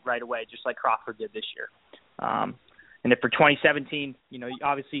contribute right away, just like Crawford did this year. And then for 2017,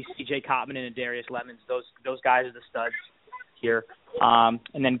 obviously C.J. Cotman and Darius Lemons, those guys are the studs here.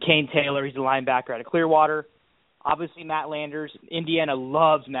 And then Kane Taylor, he's a linebacker out of Clearwater. Obviously, Matt Landers. Indiana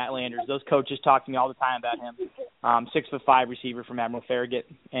loves Matt Landers. Those coaches talk to me all the time about him. 6'5" receiver from Admiral Farragut.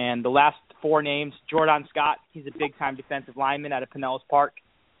 And the last 4 names, Jordan Scott. He's a big-time defensive lineman out of Pinellas Park.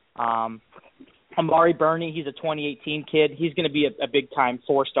 Amari Burney, he's a 2018 kid. He's going to be a big-time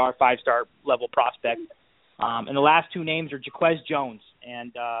 4-star, 5-star level prospect. And the last 2 names are Jaquez Jones.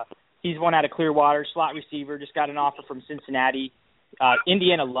 And he's one out of Clearwater, slot receiver, just got an offer from Cincinnati.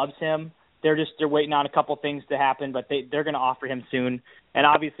 Indiana loves him. they're waiting on a couple things to happen, but they're going to offer him soon. And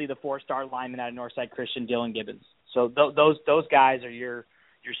obviously the 4-star lineman out of Northside Christian, Dylan Gibbons. So those guys are your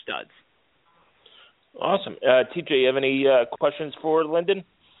studs. Awesome. TJ, you have any questions for Lyndon?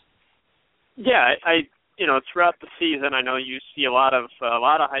 Yeah, I throughout the season, I know you see a lot of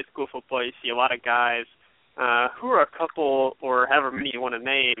high school football. You see a lot of guys who are a couple or however many you want to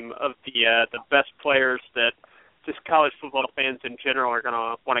name of the best players that just college football fans in general are going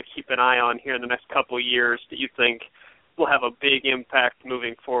to want to keep an eye on here in the next couple of years that you think will have a big impact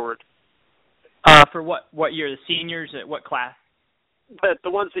moving forward. For what year? The seniors at what class?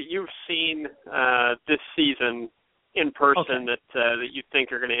 The ones that you've seen this season in person that you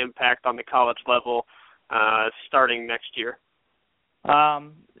think are going to impact on the college level starting next year.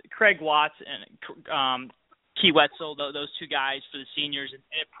 Craig Watts and Key Wetzel, those two guys for the seniors. And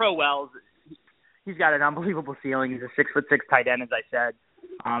Pro Wells, he's got an unbelievable ceiling. He's a 6'6" tight end, as I said.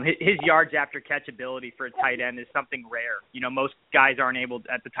 His yards after catch ability for a tight end is something rare. Most guys aren't able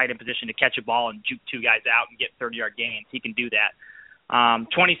at the tight end position to catch a ball and juke two guys out and get 30-yard gains. He can do that.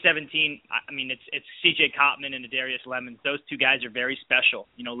 2017, I mean, it's C.J. Cotman and Adarius Lemons. Those two guys are very special.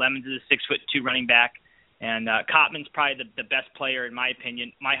 Lemons is a 6'2" running back, and Cotman's probably the best player, in my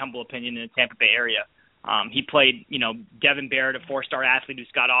opinion, my humble opinion, in the Tampa Bay area. He played, Devin Barrett, a 4-star athlete who's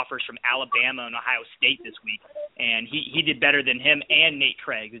got offers from Alabama and Ohio State this week, and he did better than him and Nate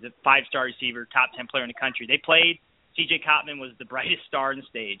Craig, who's a 5-star receiver, top 10 player in the country. They played. C.J. Cotman was the brightest star on the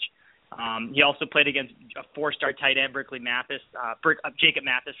stage. He also played against a 4-star tight end, Jacob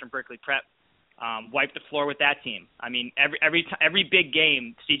Mathis from Berkeley Prep. Wiped the floor with that team. I mean, every big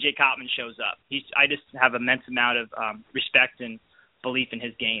game, C.J. Cotman shows up. I just have immense amount of respect and belief in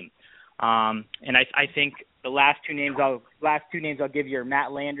his game. And I think the last two names I'll give you are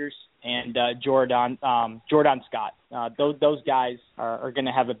Matt Landers and Jordan Scott. Those guys are going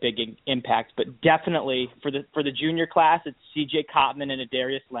to have a big impact. But definitely for the junior class, it's C.J. Cotman and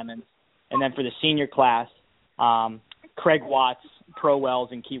Adarius Lemons. And then for the senior class, Craig Watts, Pro Wells,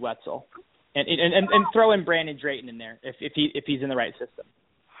 and Key Wetzel, and throw in Brandon Drayton in there if he's in the right system.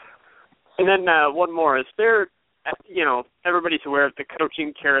 And then one more: is there, everybody's aware of the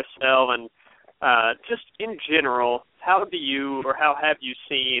coaching carousel, and just in general, how have you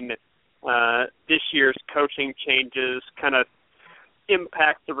seen this year's coaching changes kind of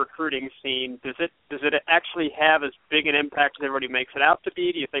impact the recruiting scene? Does it actually have as big an impact as everybody makes it out to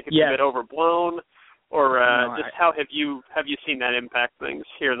be? Do you think it's a bit overblown, or how have you seen that impact things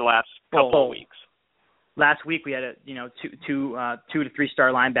here in the last couple of weeks? Last week we had a 2 to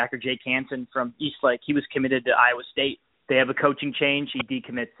 3-star linebacker Jake Hansen from Eastlake. He was committed to Iowa State. They have a coaching change. He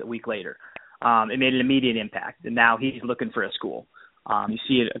decommits a week later. It made an immediate impact, and now he's looking for a school. You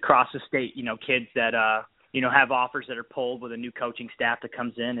see it across the state. Kids that have offers that are pulled with a new coaching staff that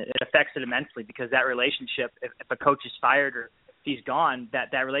comes in. It affects it immensely because that relationship, if a coach is fired or if he's gone,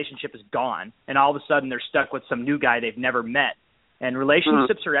 that relationship is gone. And all of a sudden they're stuck with some new guy they've never met. And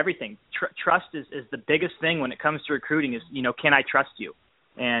relationships are everything. Trust is the biggest thing when it comes to recruiting is, can I trust you?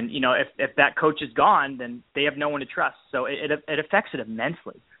 And, if that coach is gone, then they have no one to trust. So it affects it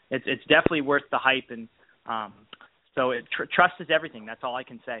immensely. It's definitely worth the hype. And trust is everything. That's all I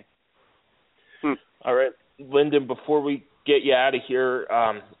can say. All right, Lyndon, before we get you out of here,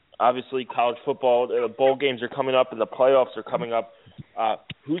 obviously college football, the bowl games are coming up and the playoffs are coming up.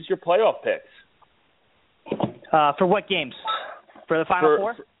 Who's your playoff picks? For what games? For the Final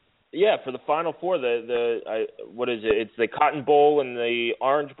Four? For the Final Four. What is it? It's the Cotton Bowl and the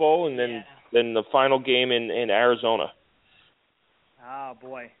Orange Bowl, and then the final game in Arizona. Oh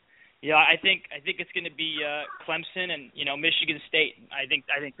boy. Yeah, I think it's going to be Clemson and Michigan State. I think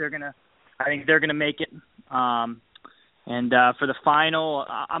they're gonna make it. And for the final,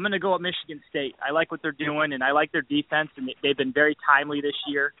 I'm going to go with Michigan State. I like what they're doing, and I like their defense, and they've been very timely this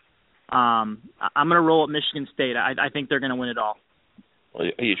year. I'm going to roll with Michigan State. I think they're going to win it all. Well,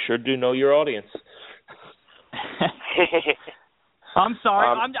 you sure do know your audience. I'm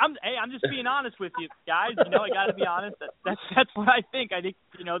sorry. I'm just being honest with you guys. I got to be honest. That's what I think. I think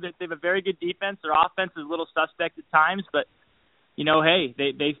that they have a very good defense. Their offense is a little suspect at times, but hey,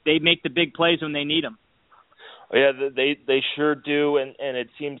 they make the big plays when they need them. Yeah, they sure do, and it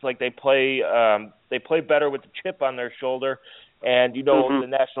seems like they play better with the chip on their shoulder, and the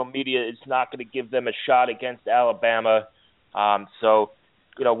national media is not going to give them a shot against Alabama. So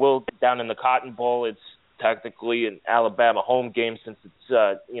we'll down in the Cotton Bowl. It's technically an Alabama home game since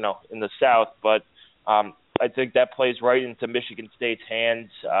it's in the South, but I think that plays right into Michigan State's hands.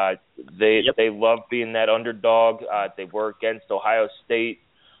 They love being that underdog. They were against Ohio State.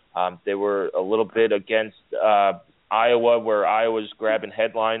 They were a little bit against Iowa, where Iowa's grabbing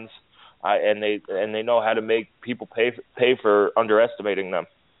headlines. and they know how to make people pay for underestimating them.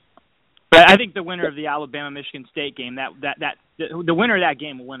 But I think the winner of the Alabama-Michigan State game, the winner of that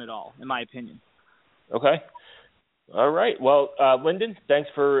game will win it all, in my opinion. Okay. All right. Well, Lyndon, thanks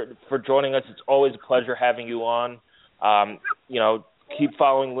for joining us. It's always a pleasure having you on. Keep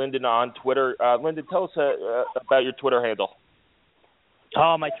following Lyndon on Twitter. Lyndon, tell us about your Twitter handle.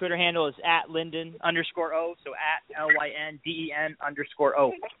 Oh, my Twitter handle is @Lyndon_O, so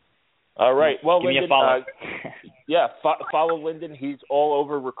 @LYNDEN_O. All right. Well, give Lyndon, me a follow. Follow Lyndon. He's all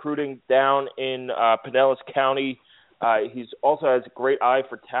over recruiting down in Pinellas County. He's also has a great eye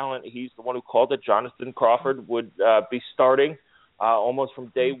for talent. He's the one who called that Jonathan Crawford would be starting almost from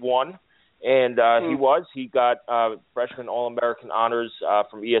day one. And he got freshman All-American honors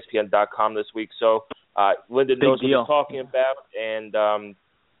from ESPN.com this week. So Lyndon knows what he's talking about, and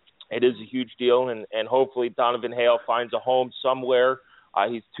it is a huge deal. And hopefully Donovan Hale finds a home somewhere.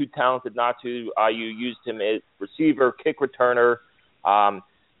 He's too talented not to. IU used him as receiver, kick returner.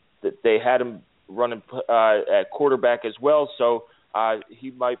 They had him running at quarterback as well. So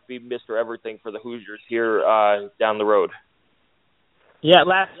he might be Mr. Everything for the Hoosiers here down the road. Yeah,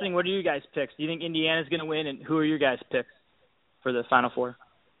 last thing, what are you guys' picks? Do you think Indiana's going to win, and who are your guys' picks for the Final Four?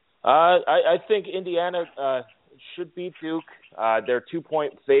 I think Indiana should beat Duke. They're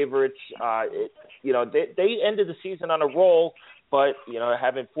 2-point favorites. They ended the season on a roll, but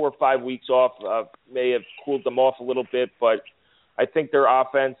having 4 or 5 weeks off may have cooled them off a little bit. But I think their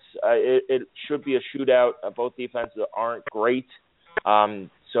offense, it should be a shootout. Both defenses aren't great,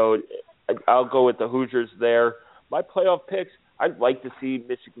 so I'll go with the Hoosiers there. My playoff picks. I'd like to see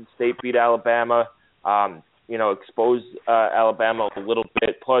Michigan State beat Alabama, expose Alabama a little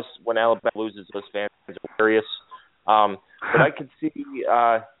bit. Plus, when Alabama loses, those fans are furious. But I could see,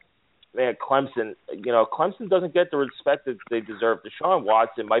 Clemson. Clemson doesn't get the respect that they deserve. Deshaun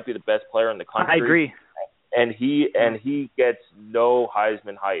Watson might be the best player in the country. I agree. And he gets no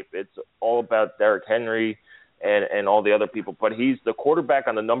Heisman hype. It's all about Derrick Henry and all the other people. But he's the quarterback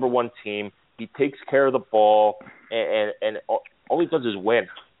on the number one team. He takes care of the ball, and all he does is win.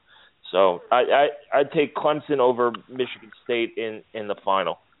 So I'd take Clemson over Michigan State in the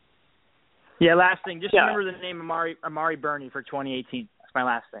final. Yeah, last thing. Just remember the name Amari Burney for 2018. That's my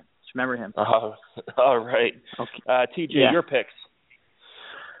last thing. Just remember him. All right. Okay. TJ, your picks.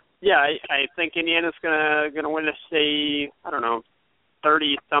 Yeah, I think Indiana's gonna win a, say,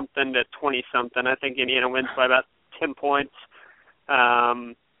 30-something to 20-something. I think Indiana wins by about 10 points.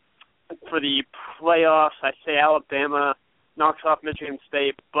 For the playoffs, I say Alabama knocks off Michigan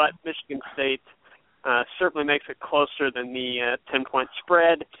State, but Michigan State certainly makes it closer than the 10-point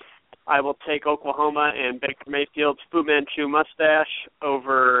spread. I will take Oklahoma and Baker Mayfield's Fu Manchu mustache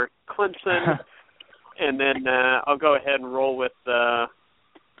over Clemson, and then I'll go ahead and roll with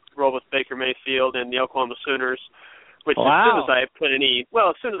Baker Mayfield and the Oklahoma Sooners. Which as soon as I put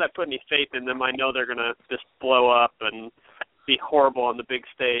any faith in them, I know they're going to just blow up and be horrible on the big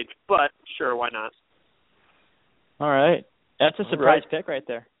stage. But sure, why not? All right, that's a surprise pick right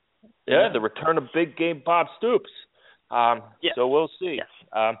there. Yeah, the return of big game Bob Stoops. So we'll see.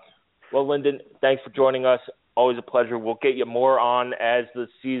 Yes. Well, Lyndon, thanks for joining us. Always a pleasure. We'll get you more on as the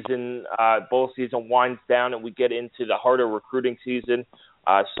season, bowl season winds down and we get into the harder recruiting season.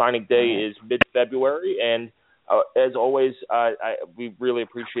 Signing day is mid-February, and as always, we really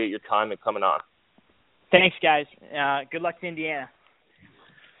appreciate your time and coming on. Thanks, guys. Good luck to Indiana.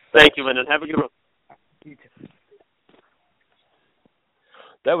 Thank you, Lyndon. Have a good one. You too.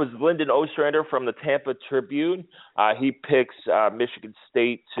 That was Lyndon Ostrander from the Tampa Tribune. He picks Michigan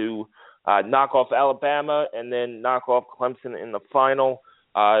State to knock off Alabama and then knock off Clemson in the final.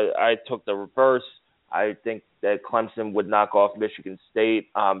 I took the reverse. I think that Clemson would knock off Michigan State,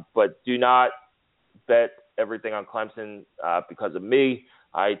 but do not bet everything on Clemson because of me.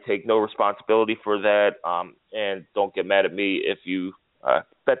 I take no responsibility for that, and don't get mad at me if you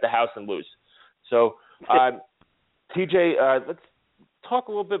bet the house and lose. So, TJ, let's talk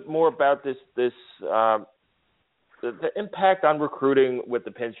a little bit more about the impact on recruiting with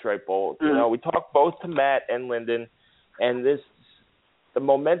the Pinstripe Bowl. Mm-hmm. We talked both to Matt and Lyndon, and the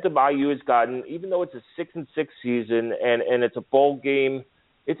momentum IU has gotten, even though it's a 6-6 season and it's a bowl game.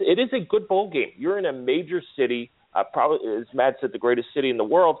 It is a good bowl game. You're in a major city, probably, as Matt said, the greatest city in the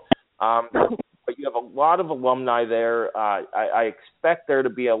world. But you have a lot of alumni there. I expect there to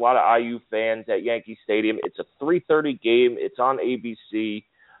be a lot of IU fans at Yankee Stadium. It's a 3:30 game. It's on ABC.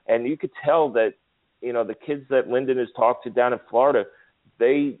 And you could tell that, the kids that Lyndon has talked to down in Florida,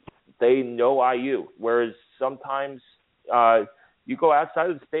 they know IU. Whereas sometimes you go outside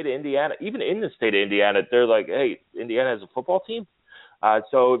of the state of Indiana, even in the state of Indiana, they're like, hey, Indiana has a football team?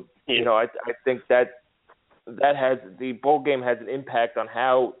 So I think that has the bowl game has an impact on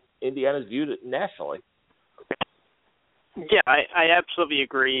how Indiana's viewed nationally. Yeah, I absolutely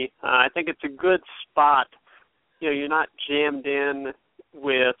agree. I think it's a good spot. You're not jammed in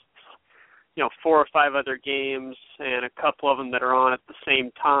with 4 or 5 other games and a couple of them that are on at the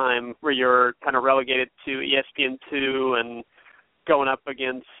same time, where you're kind of relegated to ESPN2 and going up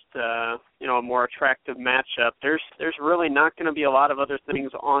against a more attractive matchup. There's really not going to be a lot of other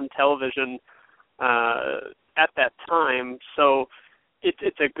things on television at that time, so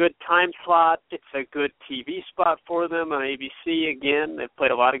it's a good time slot. It's a good TV spot for them on ABC. Again, they've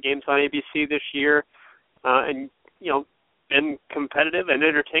played a lot of games on ABC this year, and been competitive and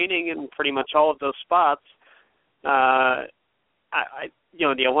entertaining in pretty much all of those spots. The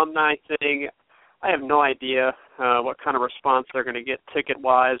alumni thing, I have no idea what kind of response they're going to get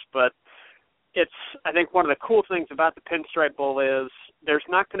ticket-wise, but I think one of the cool things about the Pinstripe Bowl is there's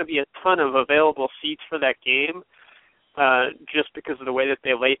not going to be a ton of available seats for that game, just because of the way that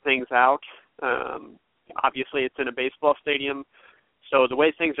they lay things out. Obviously, it's in a baseball stadium, so the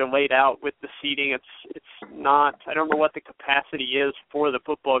way things are laid out with the seating, it's not, I don't know what the capacity is for the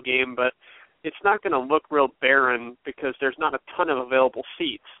football game, but it's not going to look real barren because there's not a ton of available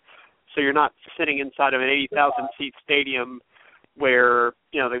seats. So you're not sitting inside of an 80,000-seat stadium where,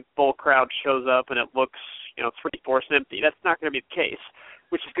 the bowl crowd shows up and it looks, 3/4 empty. That's not going to be the case,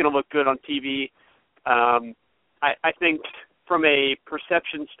 which is going to look good on TV. I think from a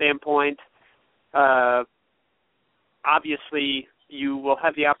perception standpoint, obviously you will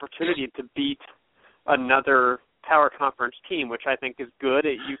have the opportunity to beat another power conference team, which I think is good.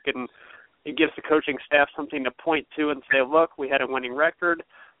 It gives the coaching staff something to point to and say, look, we had a winning record.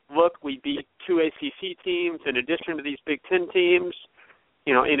 Look, we beat 2 ACC teams in addition to these Big Ten teams,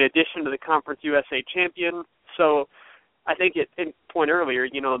 in addition to the Conference USA champion. So I think in point earlier,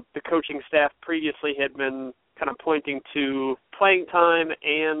 the coaching staff previously had been kind of pointing to playing time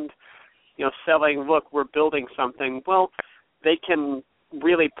and, selling, look, we're building something. Well, they can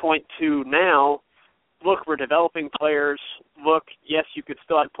really point to now, look, we're developing players. Look, yes, you could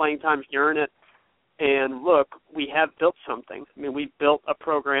still have playing time if you earn it. And look, we have built something. I mean, we've built a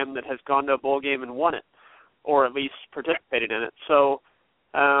program that has gone to a bowl game and won it, or at least participated in it. So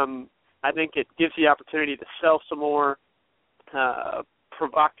I think it gives the opportunity to sell some more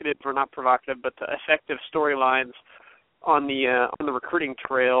provocative, or not provocative, but effective storylines on the recruiting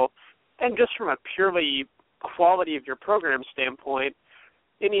trail. And just from a purely quality of your program standpoint,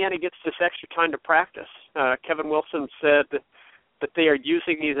 Indiana gets this extra time to practice. Kevin Wilson said that they are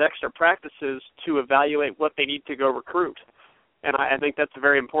using these extra practices to evaluate what they need to go recruit. And I think that's a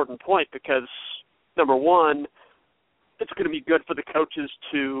very important point because, number one, it's going to be good for the coaches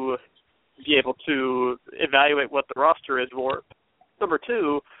to be able to evaluate what the roster is for. Number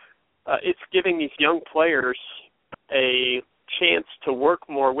two, it's giving these young players a chance to work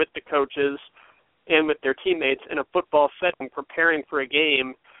more with the coaches and with their teammates in a football setting, preparing for a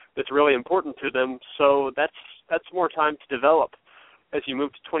game that's really important to them. So that's more time to develop as you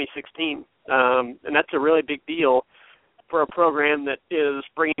move to 2016. And that's a really big deal for a program that is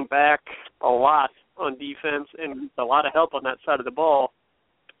bringing back a lot on defense and a lot of help on that side of the ball.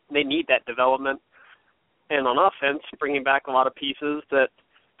 They need that development. And on offense, bringing back a lot of pieces that,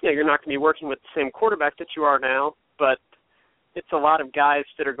 you're not going to be working with the same quarterback that you are now, but it's a lot of guys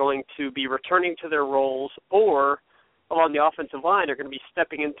that are going to be returning to their roles or along the offensive line are going to be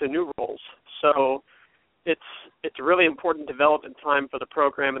stepping into new roles. So it's a really important development time for the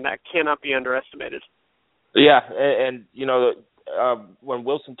program, and that cannot be underestimated. Yeah, and when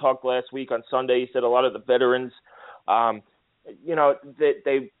Wilson talked last week on Sunday, he said a lot of the veterans,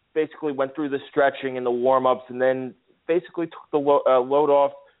 they basically went through the stretching and the warm-ups and then basically took the load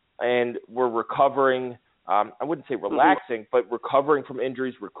off and were recovering. I wouldn't say relaxing, but recovering from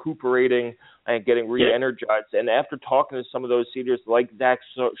injuries, recuperating, and getting re-energized. And after talking to some of those seniors like Zach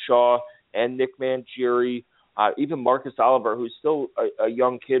Shaw and Nick Mangieri, even Marcus Oliver, who's still a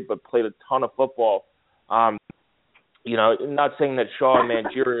young kid but played a ton of football, not saying that Shaw and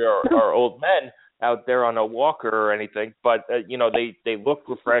Mangieri are old men out there on a walker or anything, but, they look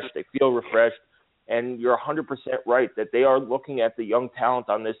refreshed, they feel refreshed, and you're 100% right that they are looking at the young talent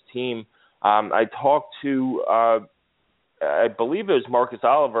on this team. I talked to, I believe it was Marcus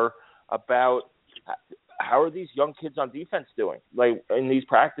Oliver, about how are these young kids on defense doing, like in these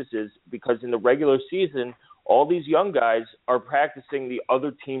practices, because in the regular season, all these young guys are practicing the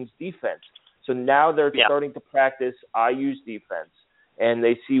other team's defense. So now they're starting to practice IU's defense, and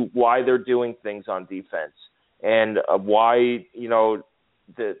they see why they're doing things on defense and why,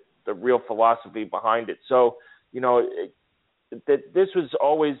 the real philosophy behind it. So, that this was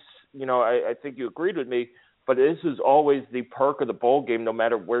always, I think you agreed with me, but this was always the perk of the bowl game, no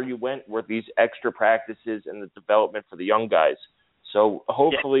matter where you went, were these extra practices and the development for the young guys. So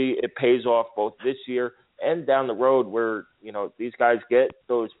hopefully it pays off both this year and down the road where, these guys get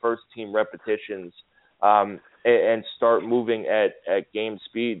those first-team repetitions and start moving at game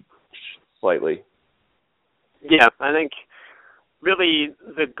speed slightly. Yeah, I think really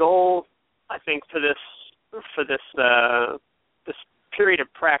the goal, I think, for this period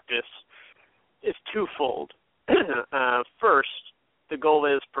of practice is twofold. First, the goal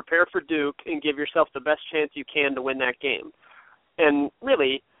is prepare for Duke and give yourself the best chance you can to win that game. And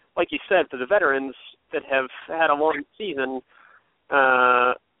really, like you said, for the veterans that have had a long season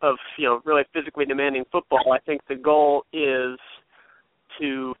of really physically demanding football, I think the goal is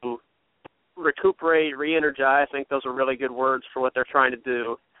to recuperate, re-energize. I think those are really good words for what they're trying to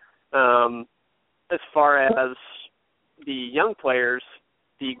do. As far as the young players,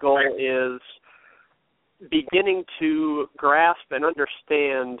 the goal is beginning to grasp and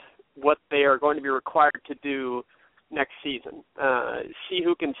understand what they are going to be required to do next season. See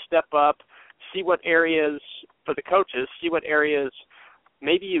who can step up, see what areas, for the coaches, see what areas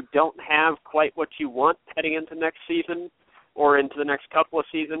maybe you don't have quite what you want heading into next season or into the next couple of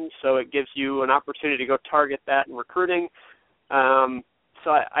seasons, so it gives you an opportunity to go target that in recruiting.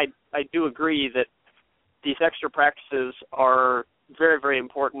 So I do agree that these extra practices are very, very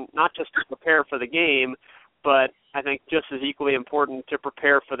important, not just to prepare for the game, but I think just as equally important to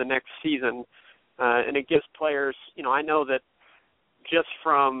prepare for the next season. And it gives players, I know that just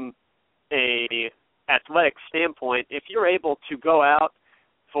from a athletic standpoint, if you're able to go out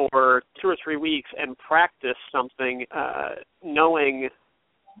for 2 or 3 weeks and practice something, knowing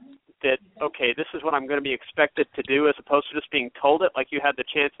that, okay, this is what I'm going to be expected to do as opposed to just being told it, like you had the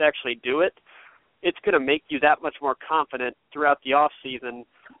chance to actually do it, it's going to make you that much more confident throughout the off season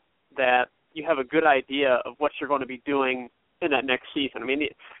that you have a good idea of what you're going to be doing in that next season. I mean,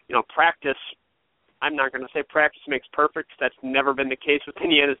 practice, I'm not going to say practice makes perfect. That's never been the case with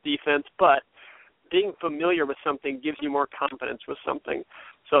Indiana's defense, but being familiar with something gives you more confidence with something.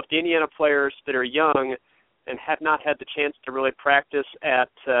 So if the Indiana players that are young and have not had the chance to really practice at,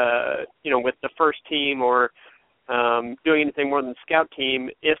 with the first team or doing anything more than scout team,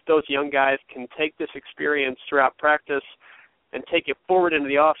 if those young guys can take this experience throughout practice and take it forward into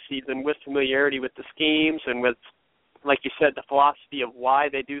the off season with familiarity with the schemes and with, like you said, the philosophy of why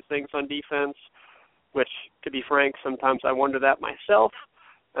they do things on defense, which, to be frank, sometimes I wonder that myself.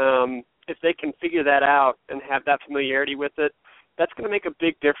 If they can figure that out and have that familiarity with it, that's going to make a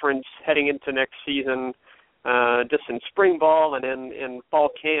big difference heading into next season, just in spring ball and in fall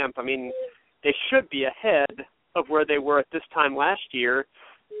camp. I mean, they should be ahead of where they were at this time last year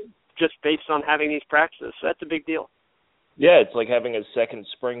just based on having these practices. So that's a big deal. Yeah, it's like having a second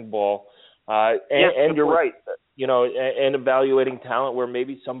spring ball. And you're right, and evaluating talent where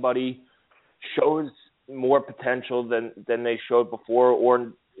maybe somebody shows more potential than they showed before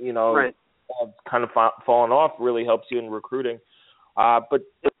or, right. Kind of fallen off really helps you in recruiting. But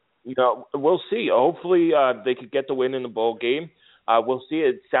we'll see. Hopefully they could get the win in the bowl game. We'll see.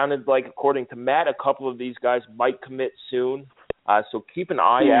 It sounded like, according to Matt, a couple of these guys might commit soon. So keep an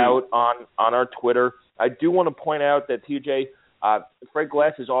eye out on our Twitter. I do want to point out that, TJ, Fred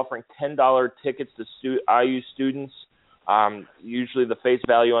Glass is offering $10 tickets to IU students. Usually the face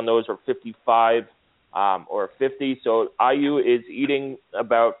value on those are $55 or $50. So IU is eating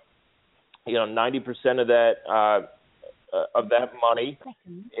about 90% of that money.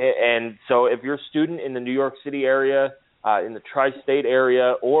 And so if you're a student in the New York City area, in the tri-state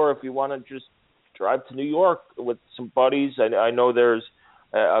area, or if you want to just drive to New York with some buddies, I know there's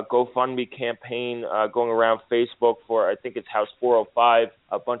a GoFundMe campaign going around Facebook for, I think it's House 405,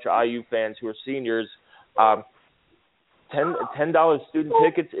 a bunch of IU fans who are seniors. $10 student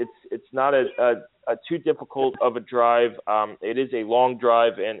tickets, it's not a too difficult of a drive. It is a long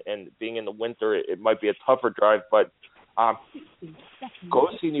drive, and being in the winter, it might be a tougher drive, but go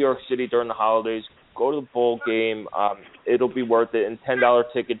see New York City during the holidays. Go to the bowl game. It'll be worth it, and $10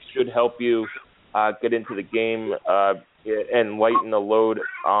 tickets should help you get into the game and lighten the load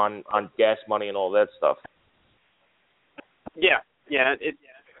on gas money and all that stuff. Yeah.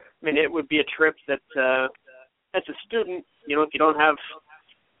 It would be a trip that, as a student, if you don't have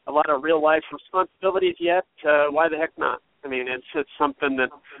a lot of real life responsibilities yet, why the heck not? I mean, it's something that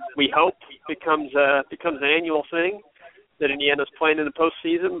we hope becomes an annual thing that Indiana's playing in the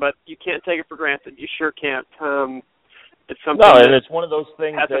postseason, but you can't take it for granted. You sure can't. It's something and it's one of those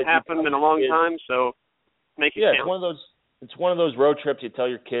things hasn't happened in a long time, so make it count. It's one of those road trips you tell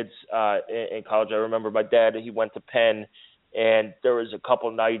your kids in college. I remember my dad, he went to Penn, and there was a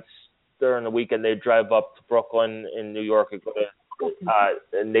couple nights during the weekend they'd drive up to Brooklyn in New York and go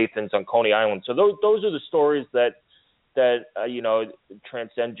to Nathan's on Coney Island. So those are the stories that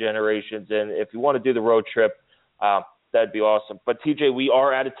transcend generations. And if you want to do the road trip, that'd be awesome. But TJ, we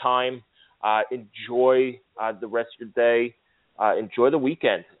are out of time. Enjoy the rest of your day. Enjoy the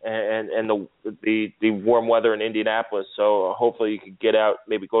weekend and the warm weather in Indianapolis. So hopefully you can get out,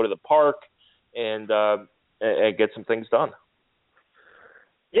 maybe go to the park and get some things done.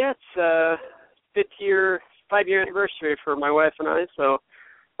 Yeah, it's 5-year anniversary for my wife and I. So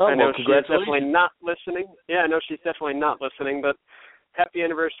I know she's definitely not listening. Yeah, I know she's definitely not listening, but happy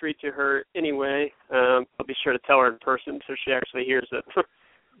anniversary to her anyway. I'll be sure to tell her in person so she actually hears it.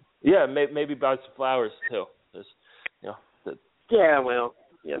 Yeah, maybe buy some flowers too. Yeah, well,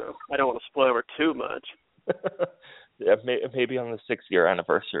 I don't want to spoil her too much. Yeah, maybe on the 6-year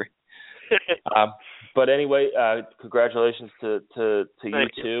anniversary. But anyway, congratulations to you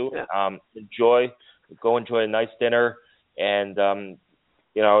two. Yeah. Go enjoy a nice dinner, and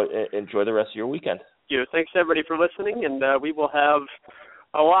enjoy the rest of your weekend. Thank you. Thanks everybody for listening, and we will have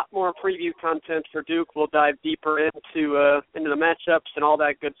a lot more preview content for Duke. We'll dive deeper into the matchups and all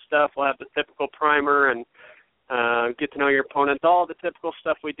that good stuff. We'll have the typical primer and get to know your opponent, all the typical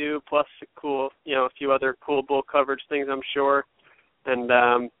stuff we do, plus a few other cool bull coverage things, I'm sure. And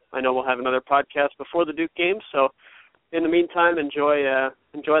I know we'll have another podcast before the Duke game. So in the meantime, enjoy the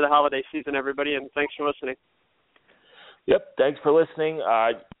holiday season, everybody, and thanks for listening. Yep, thanks for listening.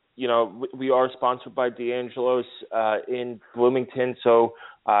 We are sponsored by D'Angelo's in Bloomington. So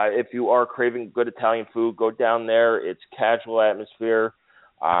if you are craving good Italian food, go down there. It's casual atmosphere.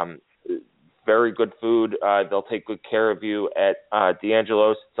 Very good food. They'll take good care of you at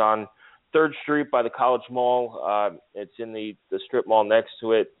D'Angelo's. It's on 3rd Street by the College Mall. It's in the strip mall next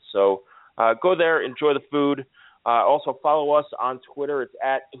to it. So go there, enjoy the food. Also follow us on Twitter. It's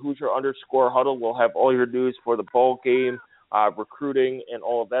at Hoosier_Huddle. We'll have all your news for the bowl game, recruiting, and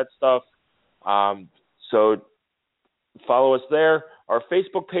all of that stuff. So follow us there. Our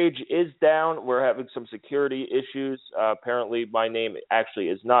Facebook page is down. We're having some security issues. Apparently my name actually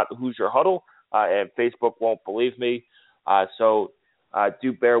is not Hoosier Huddle, and Facebook won't believe me. So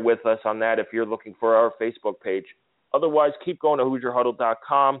do bear with us on that if you're looking for our Facebook page. Otherwise, keep going to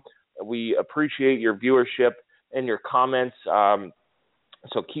HoosierHuddle.com. We appreciate your viewership and your comments.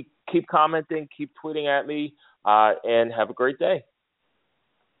 So keep commenting, keep tweeting at me, and have a great day.